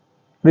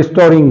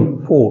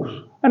restoring force,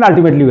 and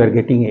ultimately we are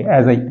getting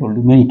as I told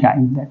you many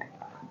times, that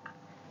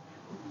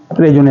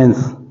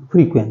resonance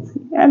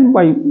frequency, and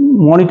by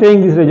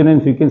monitoring this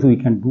resonance frequency we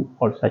can do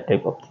all such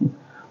type of things.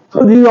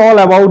 So this is all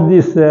about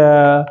this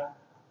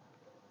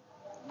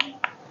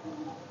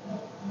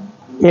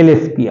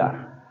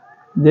LSPR,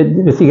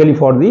 basically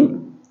for the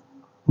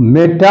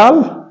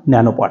metal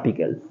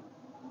nanoparticles.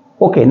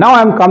 Okay, now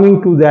I am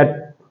coming to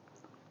that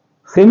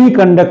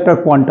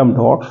semiconductor quantum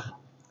dots,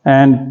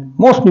 and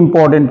most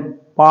important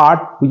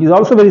part, which is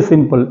also very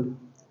simple,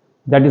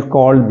 that is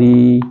called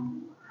the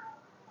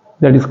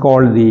that is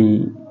called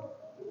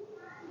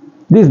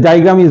this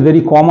diagram is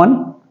very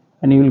common,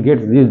 and you will get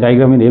this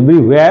diagram in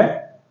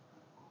everywhere.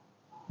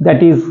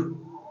 That is,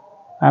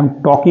 I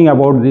am talking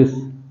about this,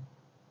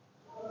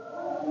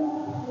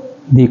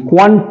 the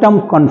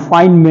quantum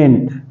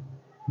confinement,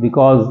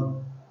 because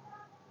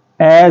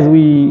as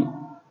we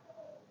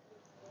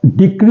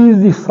decrease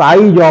the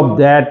size of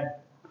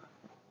that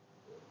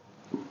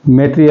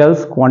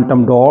materials,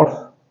 quantum dots,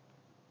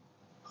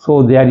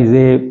 so there is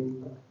a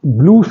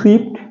blue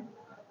shift,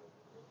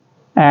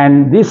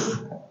 and this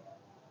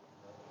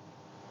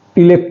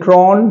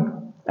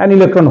electron and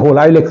electron hole,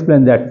 I will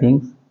explain that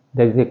things.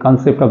 There is a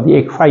concept of the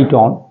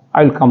exciton.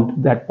 I will come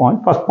to that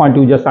point. First point,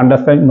 you just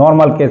understand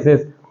normal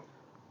cases,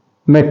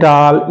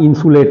 metal,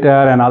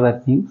 insulator and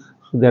other things.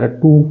 So there are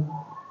two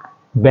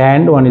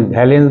bands, one is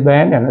valence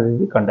band and another is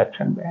the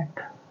conduction band.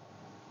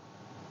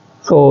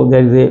 So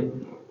there is a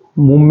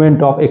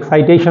movement of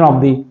excitation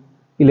of the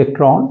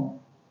electron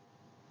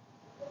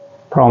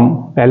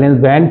from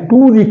valence band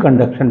to the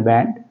conduction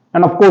band,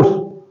 and of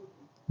course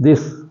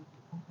this,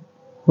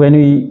 when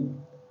we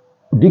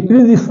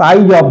decrease the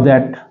size of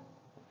that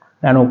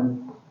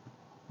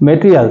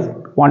materials,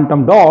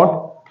 quantum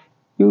dot,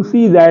 you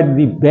see that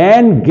the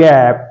band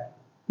gap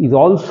is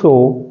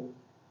also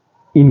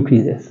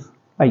increases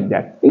like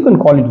that. You can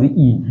call it the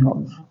E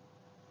also.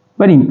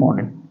 Very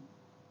important.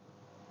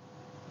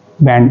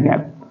 Band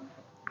gap.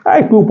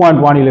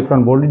 2.1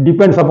 electron volt. It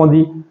depends upon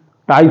the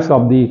types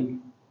of the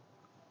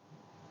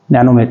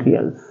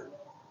nanomaterials.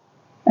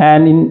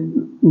 And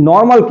in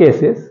normal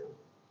cases,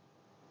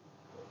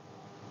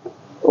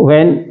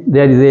 when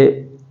there is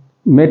a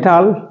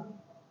metal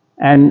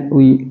and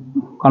we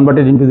convert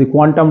it into the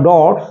quantum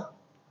dots,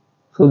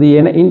 so the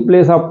in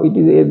place of it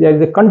is there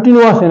is a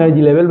continuous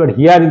energy level, but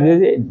here there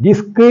is a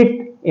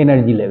discrete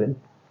energy level.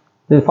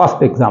 This is the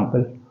first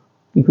example.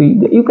 If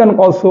you can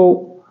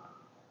also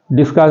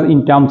discuss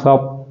in terms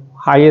of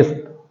highest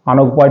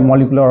unoccupied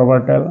molecular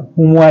orbital,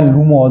 HUMO and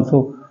LUMO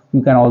also,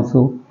 you can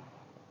also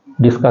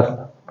discuss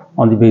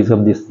on the basis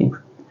of these things.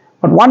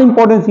 But one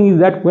important thing is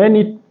that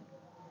when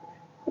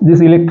this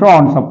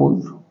electron,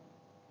 suppose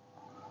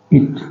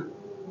it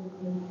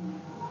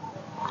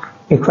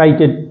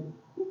excited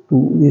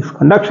to this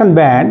conduction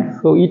band,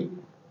 so it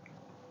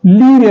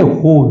leave a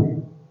hole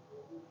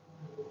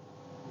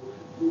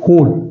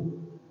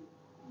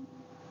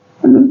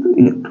under the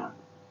electron.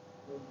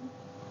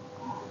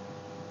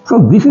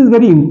 So this is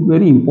very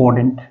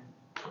important.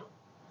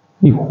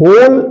 The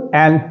hole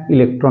and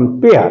electron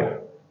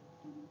pair.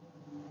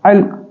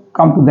 I'll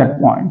come to that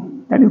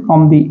point. That is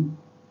from the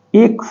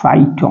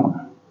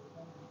exciton.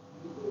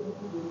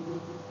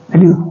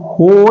 That is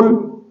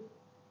hole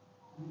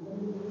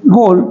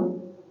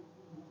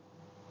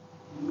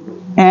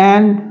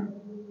and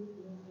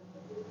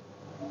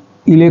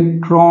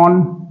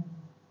electron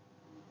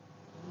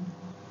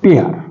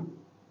pair,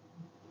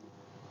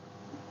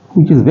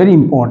 which is very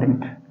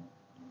important.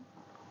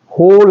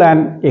 Hole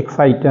and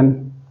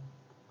exciton,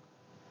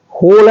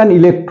 hole and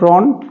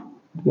electron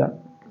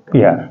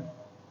pair.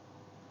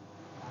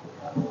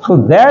 So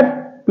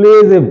that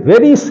plays a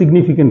very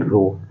significant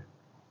role,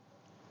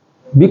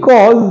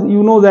 because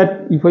you know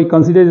that if I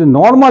consider the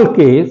normal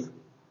case,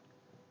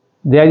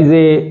 there is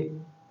a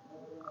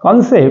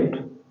concept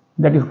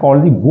that is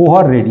called the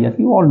Bohr radius.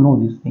 You all know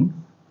these things.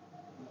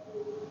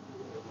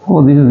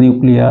 So this is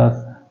nucleus,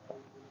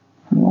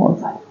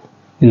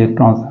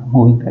 electrons are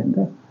moving like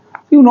that.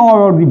 You know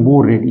about the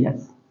Bohr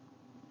radius.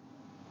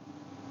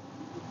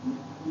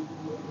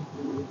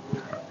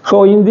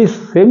 So in this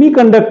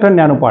semiconductor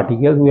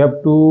nanoparticles, we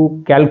have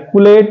to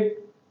calculate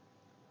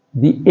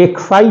the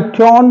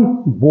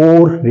exciton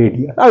Bohr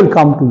radius. I will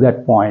come to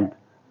that point,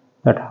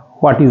 that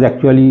what is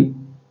actually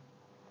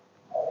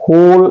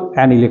hole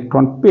and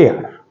electron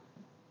pair.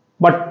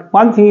 But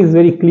one thing is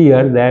very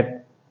clear,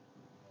 that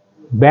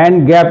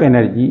band gap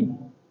energy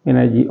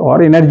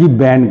or energy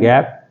band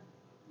gap,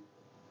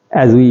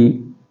 as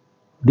we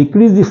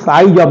decrease the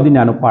size of the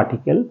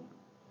nanoparticle,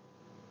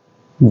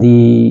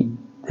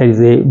 there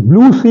is a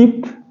blue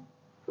shift,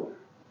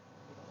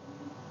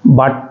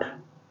 but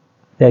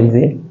there is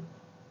a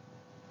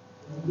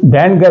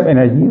band gap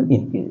energy is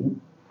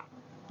increasing.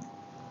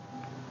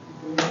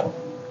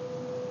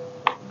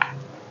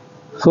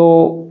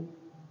 So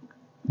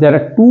there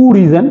are two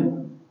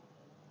reasons,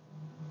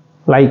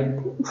 like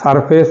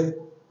surface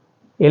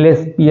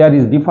LSPR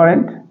is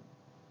different.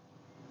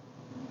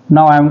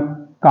 Now I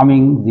am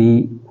coming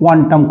the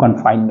quantum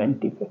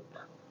confinement effect.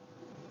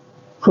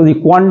 So the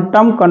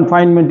quantum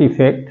confinement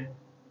effect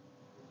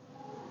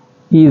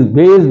is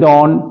based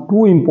on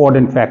two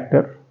important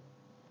factors,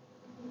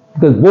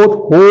 because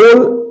both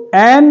hole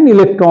and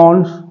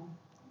electrons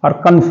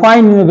are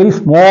confined in a very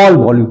small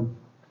volume,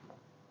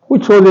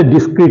 which shows a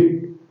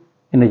discrete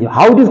energy.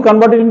 How it is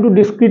converted into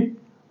discrete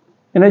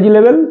energy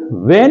level?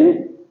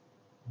 When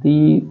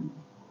the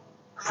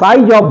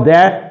size of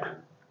that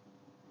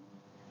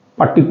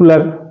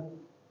particular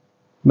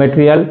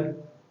material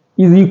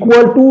is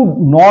equal to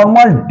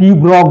normal de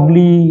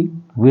Broglie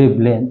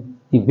wavelength.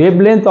 The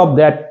wavelength of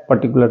that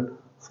particular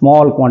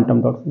small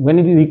quantum dots. When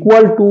it is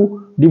equal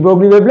to de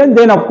Broglie wavelength,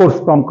 then of course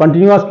from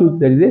continuous to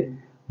there is a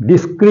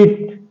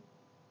discrete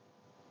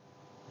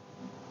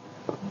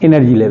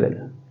energy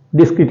level,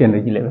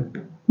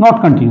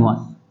 not continuous.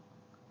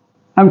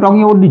 I am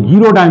talking about the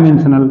zero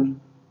dimensional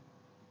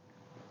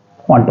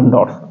quantum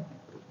dots,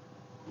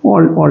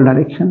 all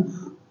directions.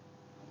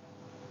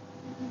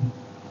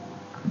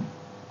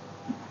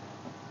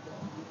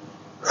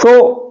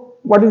 So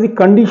what is the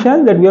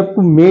condition? That we have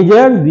to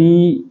measure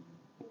the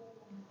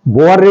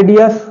Bohr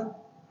radius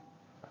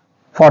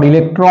for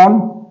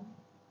electron,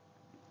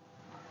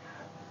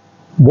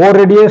 Bohr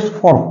radius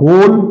for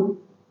hole,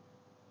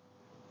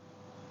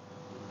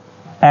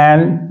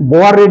 and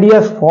Bohr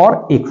radius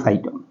for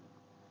exciton.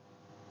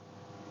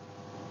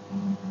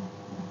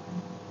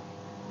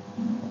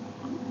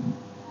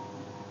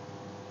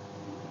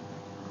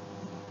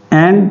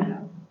 And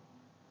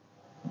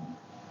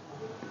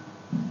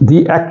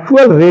the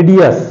actual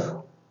radius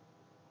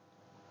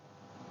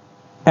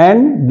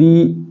and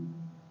the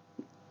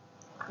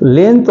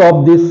length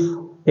of this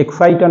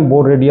exciton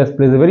Bohr radius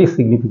plays a very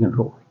significant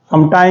role.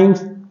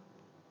 Sometimes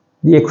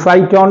the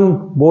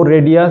exciton Bohr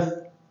radius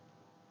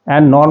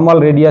and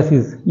normal radius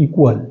is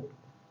equal.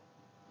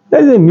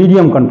 There is a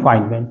medium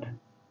confinement.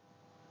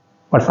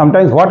 But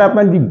sometimes what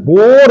happens, the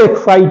Bohr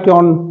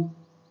exciton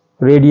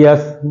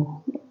radius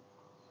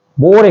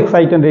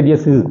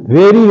is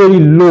very, very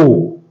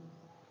low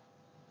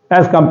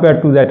as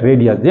compared to that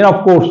radius. Then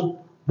of course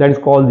that is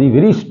called the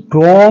very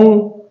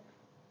strong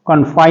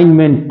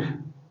confinement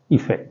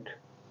effect.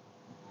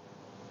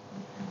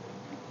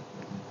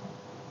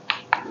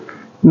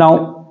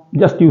 Now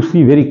just you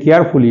see very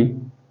carefully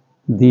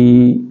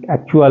the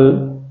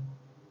actual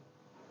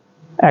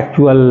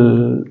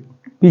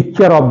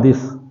picture of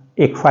this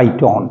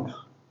excitons,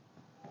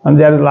 and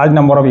there are a large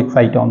number of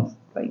excitons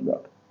like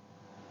that.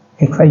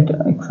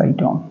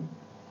 Exciton.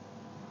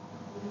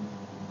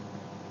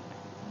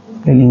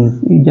 Spelling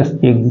is, you just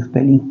check the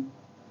spelling.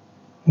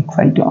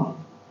 Exciton.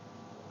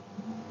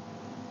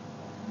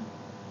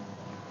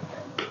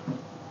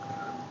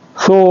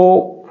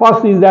 So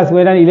first is that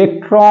when an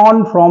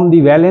electron from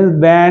the valence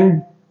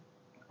band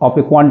of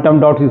a quantum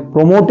dot is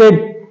promoted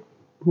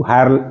to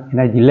higher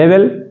energy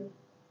level,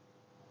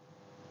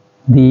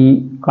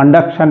 the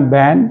conduction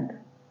band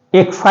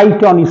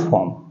exciton is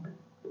formed.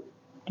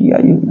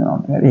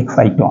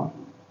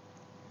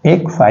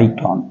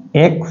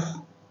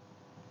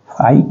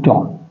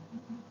 Exciton.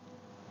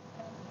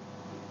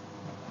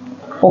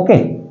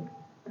 Okay.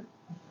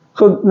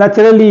 So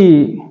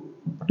naturally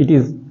it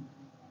is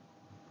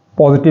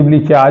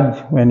positively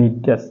charged when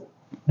it just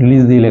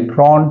releases the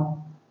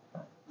electron.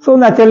 So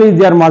naturally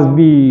there must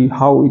be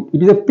how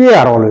it is a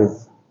pair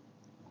always.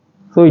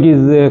 So it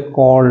is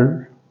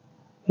called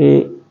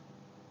a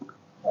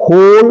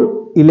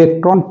whole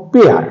electron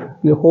pair.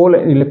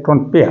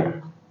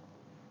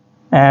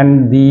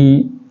 And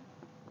the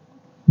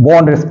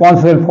bond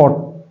responsible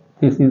for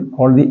this is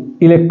called the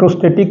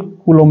electrostatic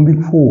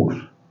Coulombic force.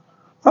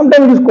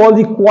 Sometimes it is called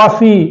the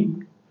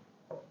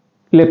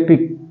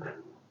quasi-electric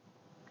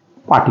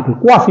particle,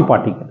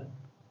 quasi-particle.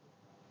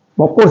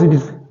 Of course it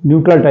is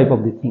neutral type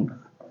of the thing.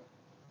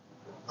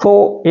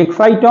 So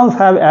excitons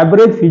have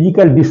average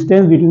physical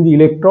distance between the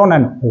electron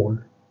and hole,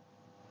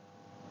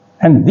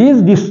 and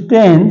this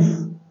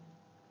distance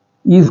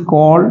is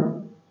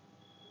called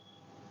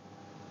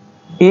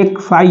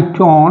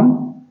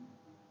exciton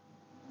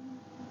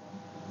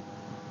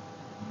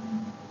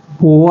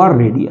Bohr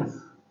radius,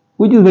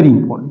 which is very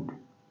important.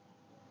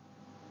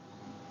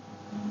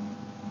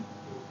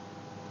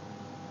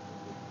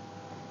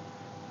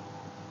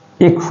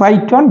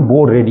 Exciton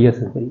Bohr radius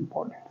is very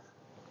important.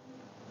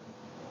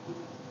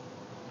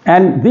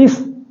 And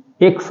these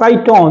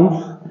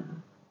excitons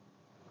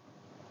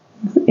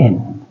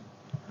N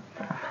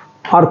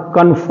are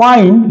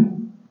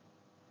confined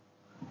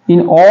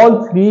in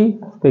all three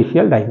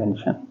spatial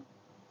dimensions.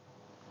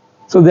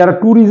 So there are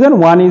two reasons.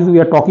 One is we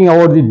are talking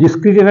about the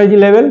discrete energy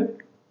level,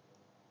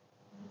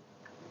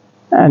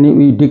 and if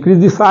we decrease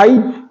the size,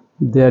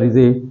 there is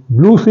a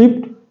blue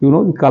shift,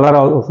 the color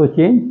also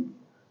change.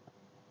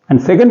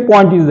 And second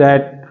point is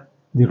that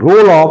the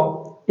role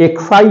of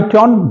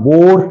exciton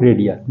Bohr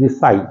radius, this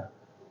size,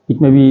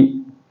 it may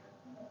be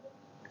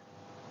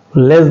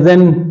less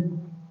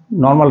than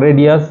normal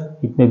radius,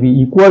 it may be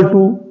equal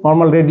to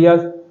normal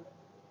radius,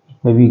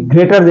 it may be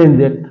greater than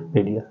that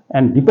radius,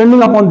 and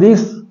depending upon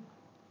this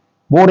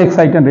Bohr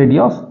exciton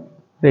radius,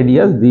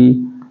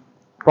 the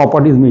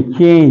properties may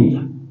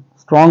change: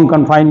 strong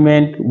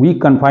confinement, weak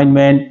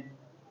confinement,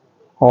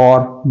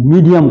 or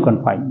medium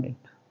confinement.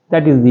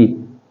 That is the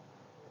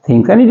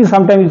things, and it is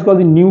sometimes called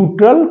the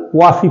neutral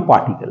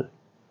quasi-particle.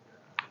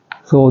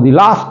 So the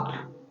last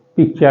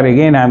picture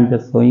again I am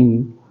just showing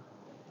you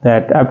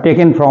that I have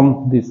taken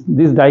from this.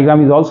 This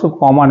diagram is also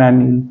common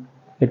and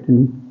it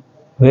in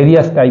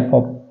various type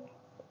of.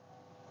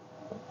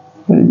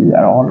 These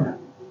are all,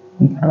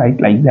 we can write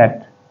like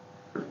that.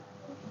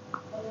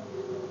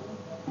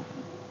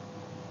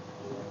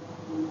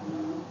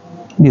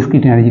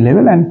 Discrete energy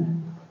level,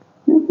 and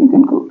you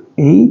can go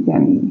H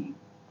and E.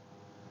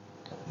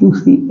 You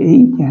see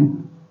H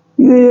and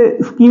this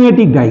is a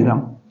schematic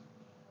diagram.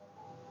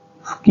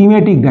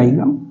 Schematic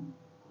diagram.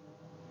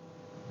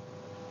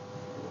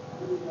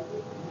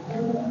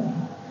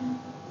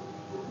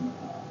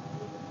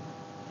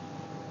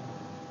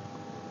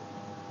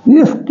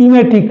 This is a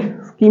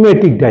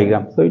schematic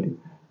diagram. So it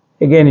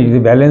is a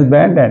valence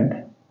band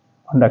and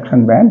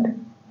conduction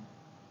band.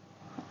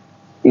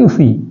 You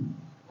see.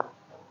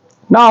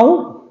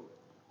 Now,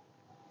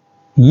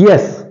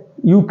 yes,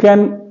 you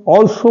can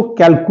also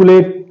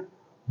calculate.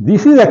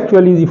 This is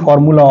actually the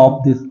formula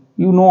of this.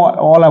 You know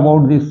all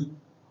about this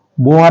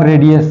Bohr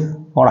radius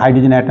for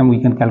hydrogen atom.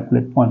 We can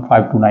calculate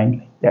 0.529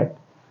 like that.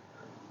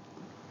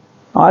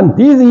 And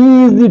this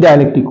is the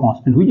dielectric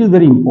constant, which is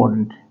very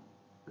important.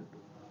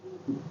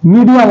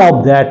 Medium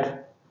of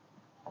that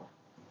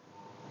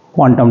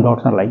quantum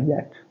dots are like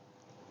that.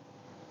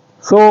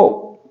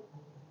 So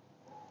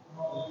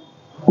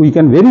we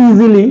can very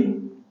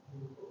easily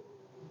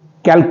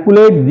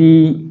calculate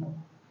the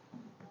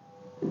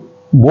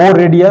Bohr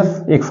radius,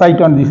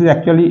 exciton. This is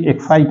actually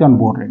exciton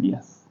Bohr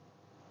radius.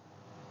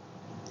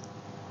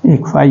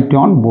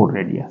 Exciton Bohr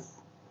radius.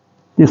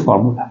 This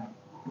formula.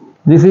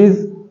 This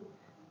is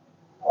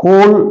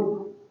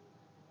whole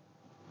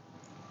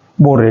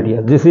Bohr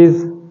radius. This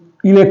is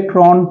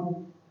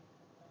electron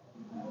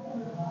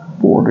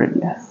Bohr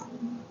radius.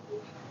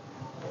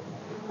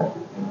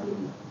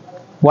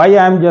 Why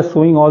I am just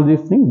showing all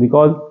these things?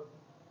 Because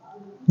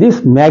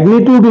this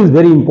magnitude is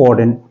very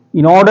important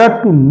in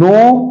order to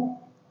know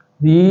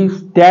the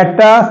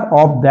status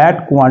of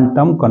that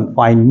quantum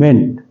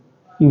confinement.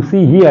 You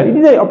see here, it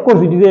is of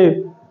course it is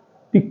a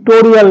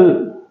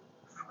pictorial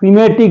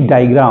schematic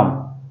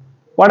diagram.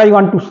 What I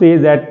want to say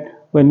is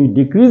that when you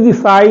decrease the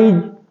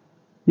size,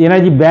 the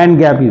energy band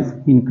gap is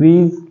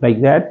increased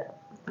like that,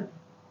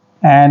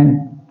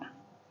 and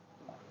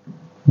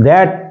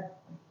that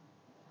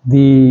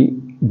the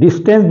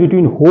distance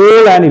between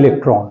hole and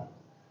electron,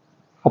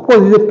 of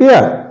course, is a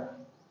pair.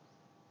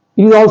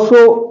 It is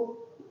also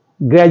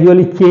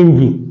gradually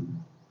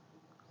changing.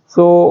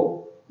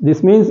 So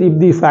this means if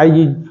the size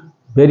is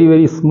very,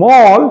 very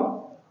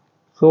small,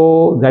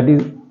 so that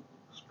is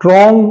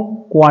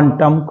strong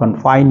quantum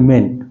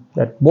confinement,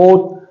 that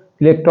both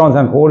electrons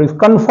and hole is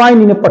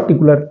confined in a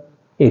particular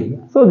area.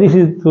 So this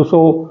is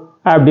so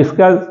I have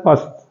discussed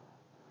first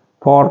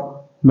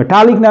for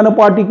metallic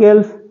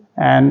nanoparticles,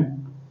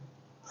 and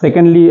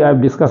secondly I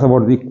have discussed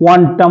about the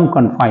quantum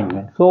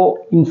confinement.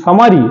 So in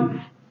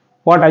summary,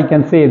 what I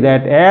can say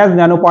that as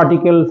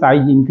nanoparticle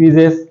size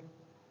increases,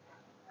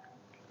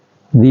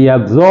 the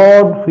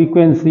absorbed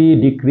frequency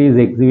decrease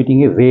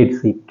exhibiting a red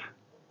shift.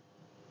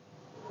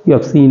 You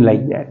have seen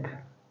like that.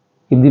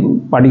 If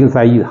the particle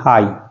size is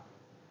high,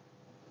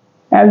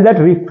 and that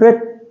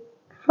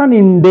refraction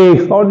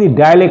index or the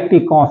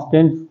dielectric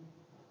constant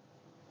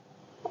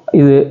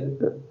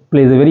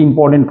plays a very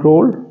important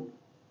role,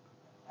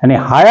 and a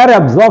higher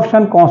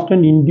absorption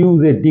constant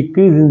induces a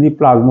decrease in the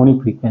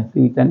plasmonic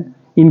frequency with an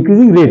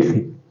increasing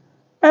redshift.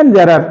 And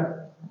there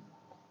are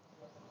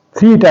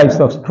three types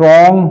of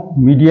strong,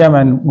 medium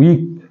and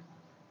weak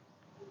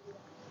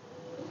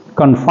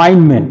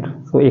confinement.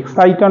 So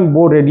exciton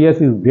Bohr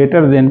radius is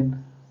greater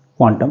than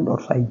quantum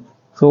dot size.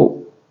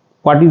 So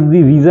what is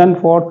the reason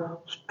for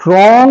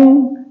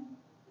strong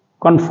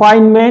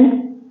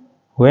confinement?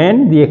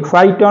 When the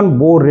exciton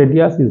Bohr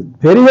radius is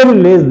very, very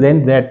less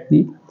than that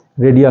the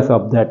radius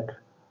of that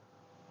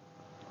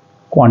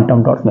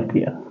quantum dot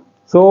material.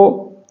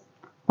 So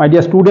my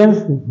dear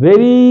students,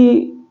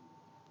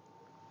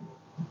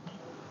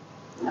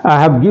 I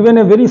have given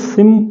a very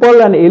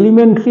simple and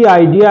elementary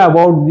idea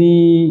about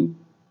the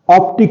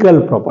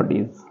optical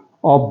properties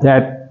of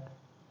that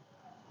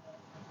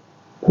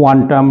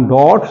quantum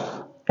dots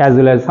as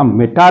well as some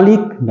metallic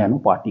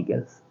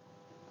nanoparticles.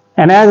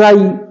 And as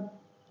I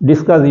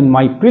discussed in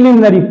my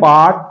preliminary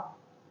part,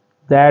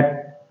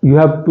 that you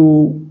have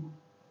to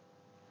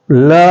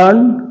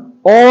learn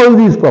all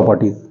these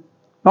properties,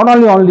 not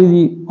only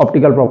the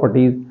optical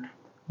properties,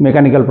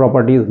 mechanical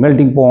properties,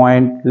 melting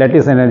point,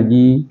 lattice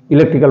energy,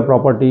 electrical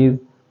properties,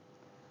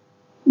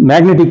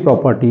 magnetic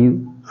properties,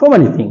 so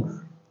many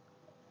things.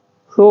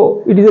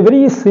 So it is a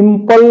very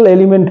simple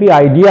elementary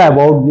idea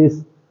about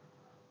this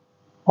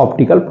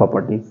optical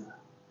properties.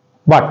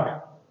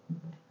 But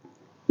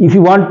if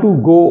you want to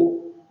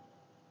go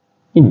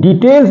in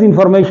details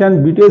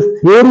information, details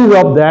theories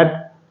of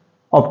that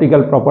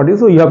optical properties,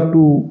 so you have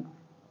to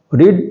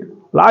read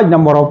large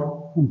number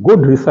of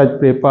good research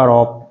paper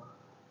of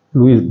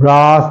Louis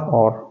Brass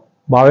or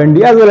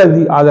Bawendi, as well as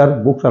the other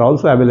books are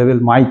also available,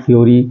 My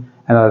Theory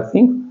and other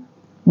things.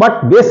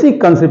 But basic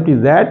concept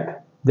is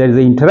that there is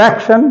an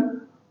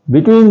interaction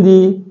between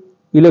the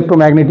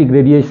electromagnetic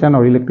radiation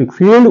or electric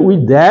field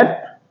with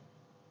that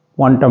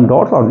quantum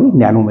dots or the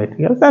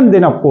nanomaterials, and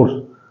then of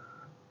course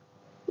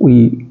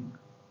we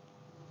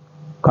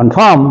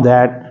confirm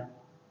that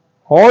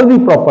all the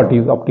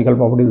properties, optical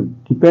properties,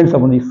 depends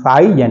upon the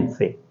size and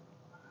shape.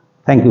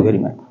 Thank you very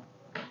much.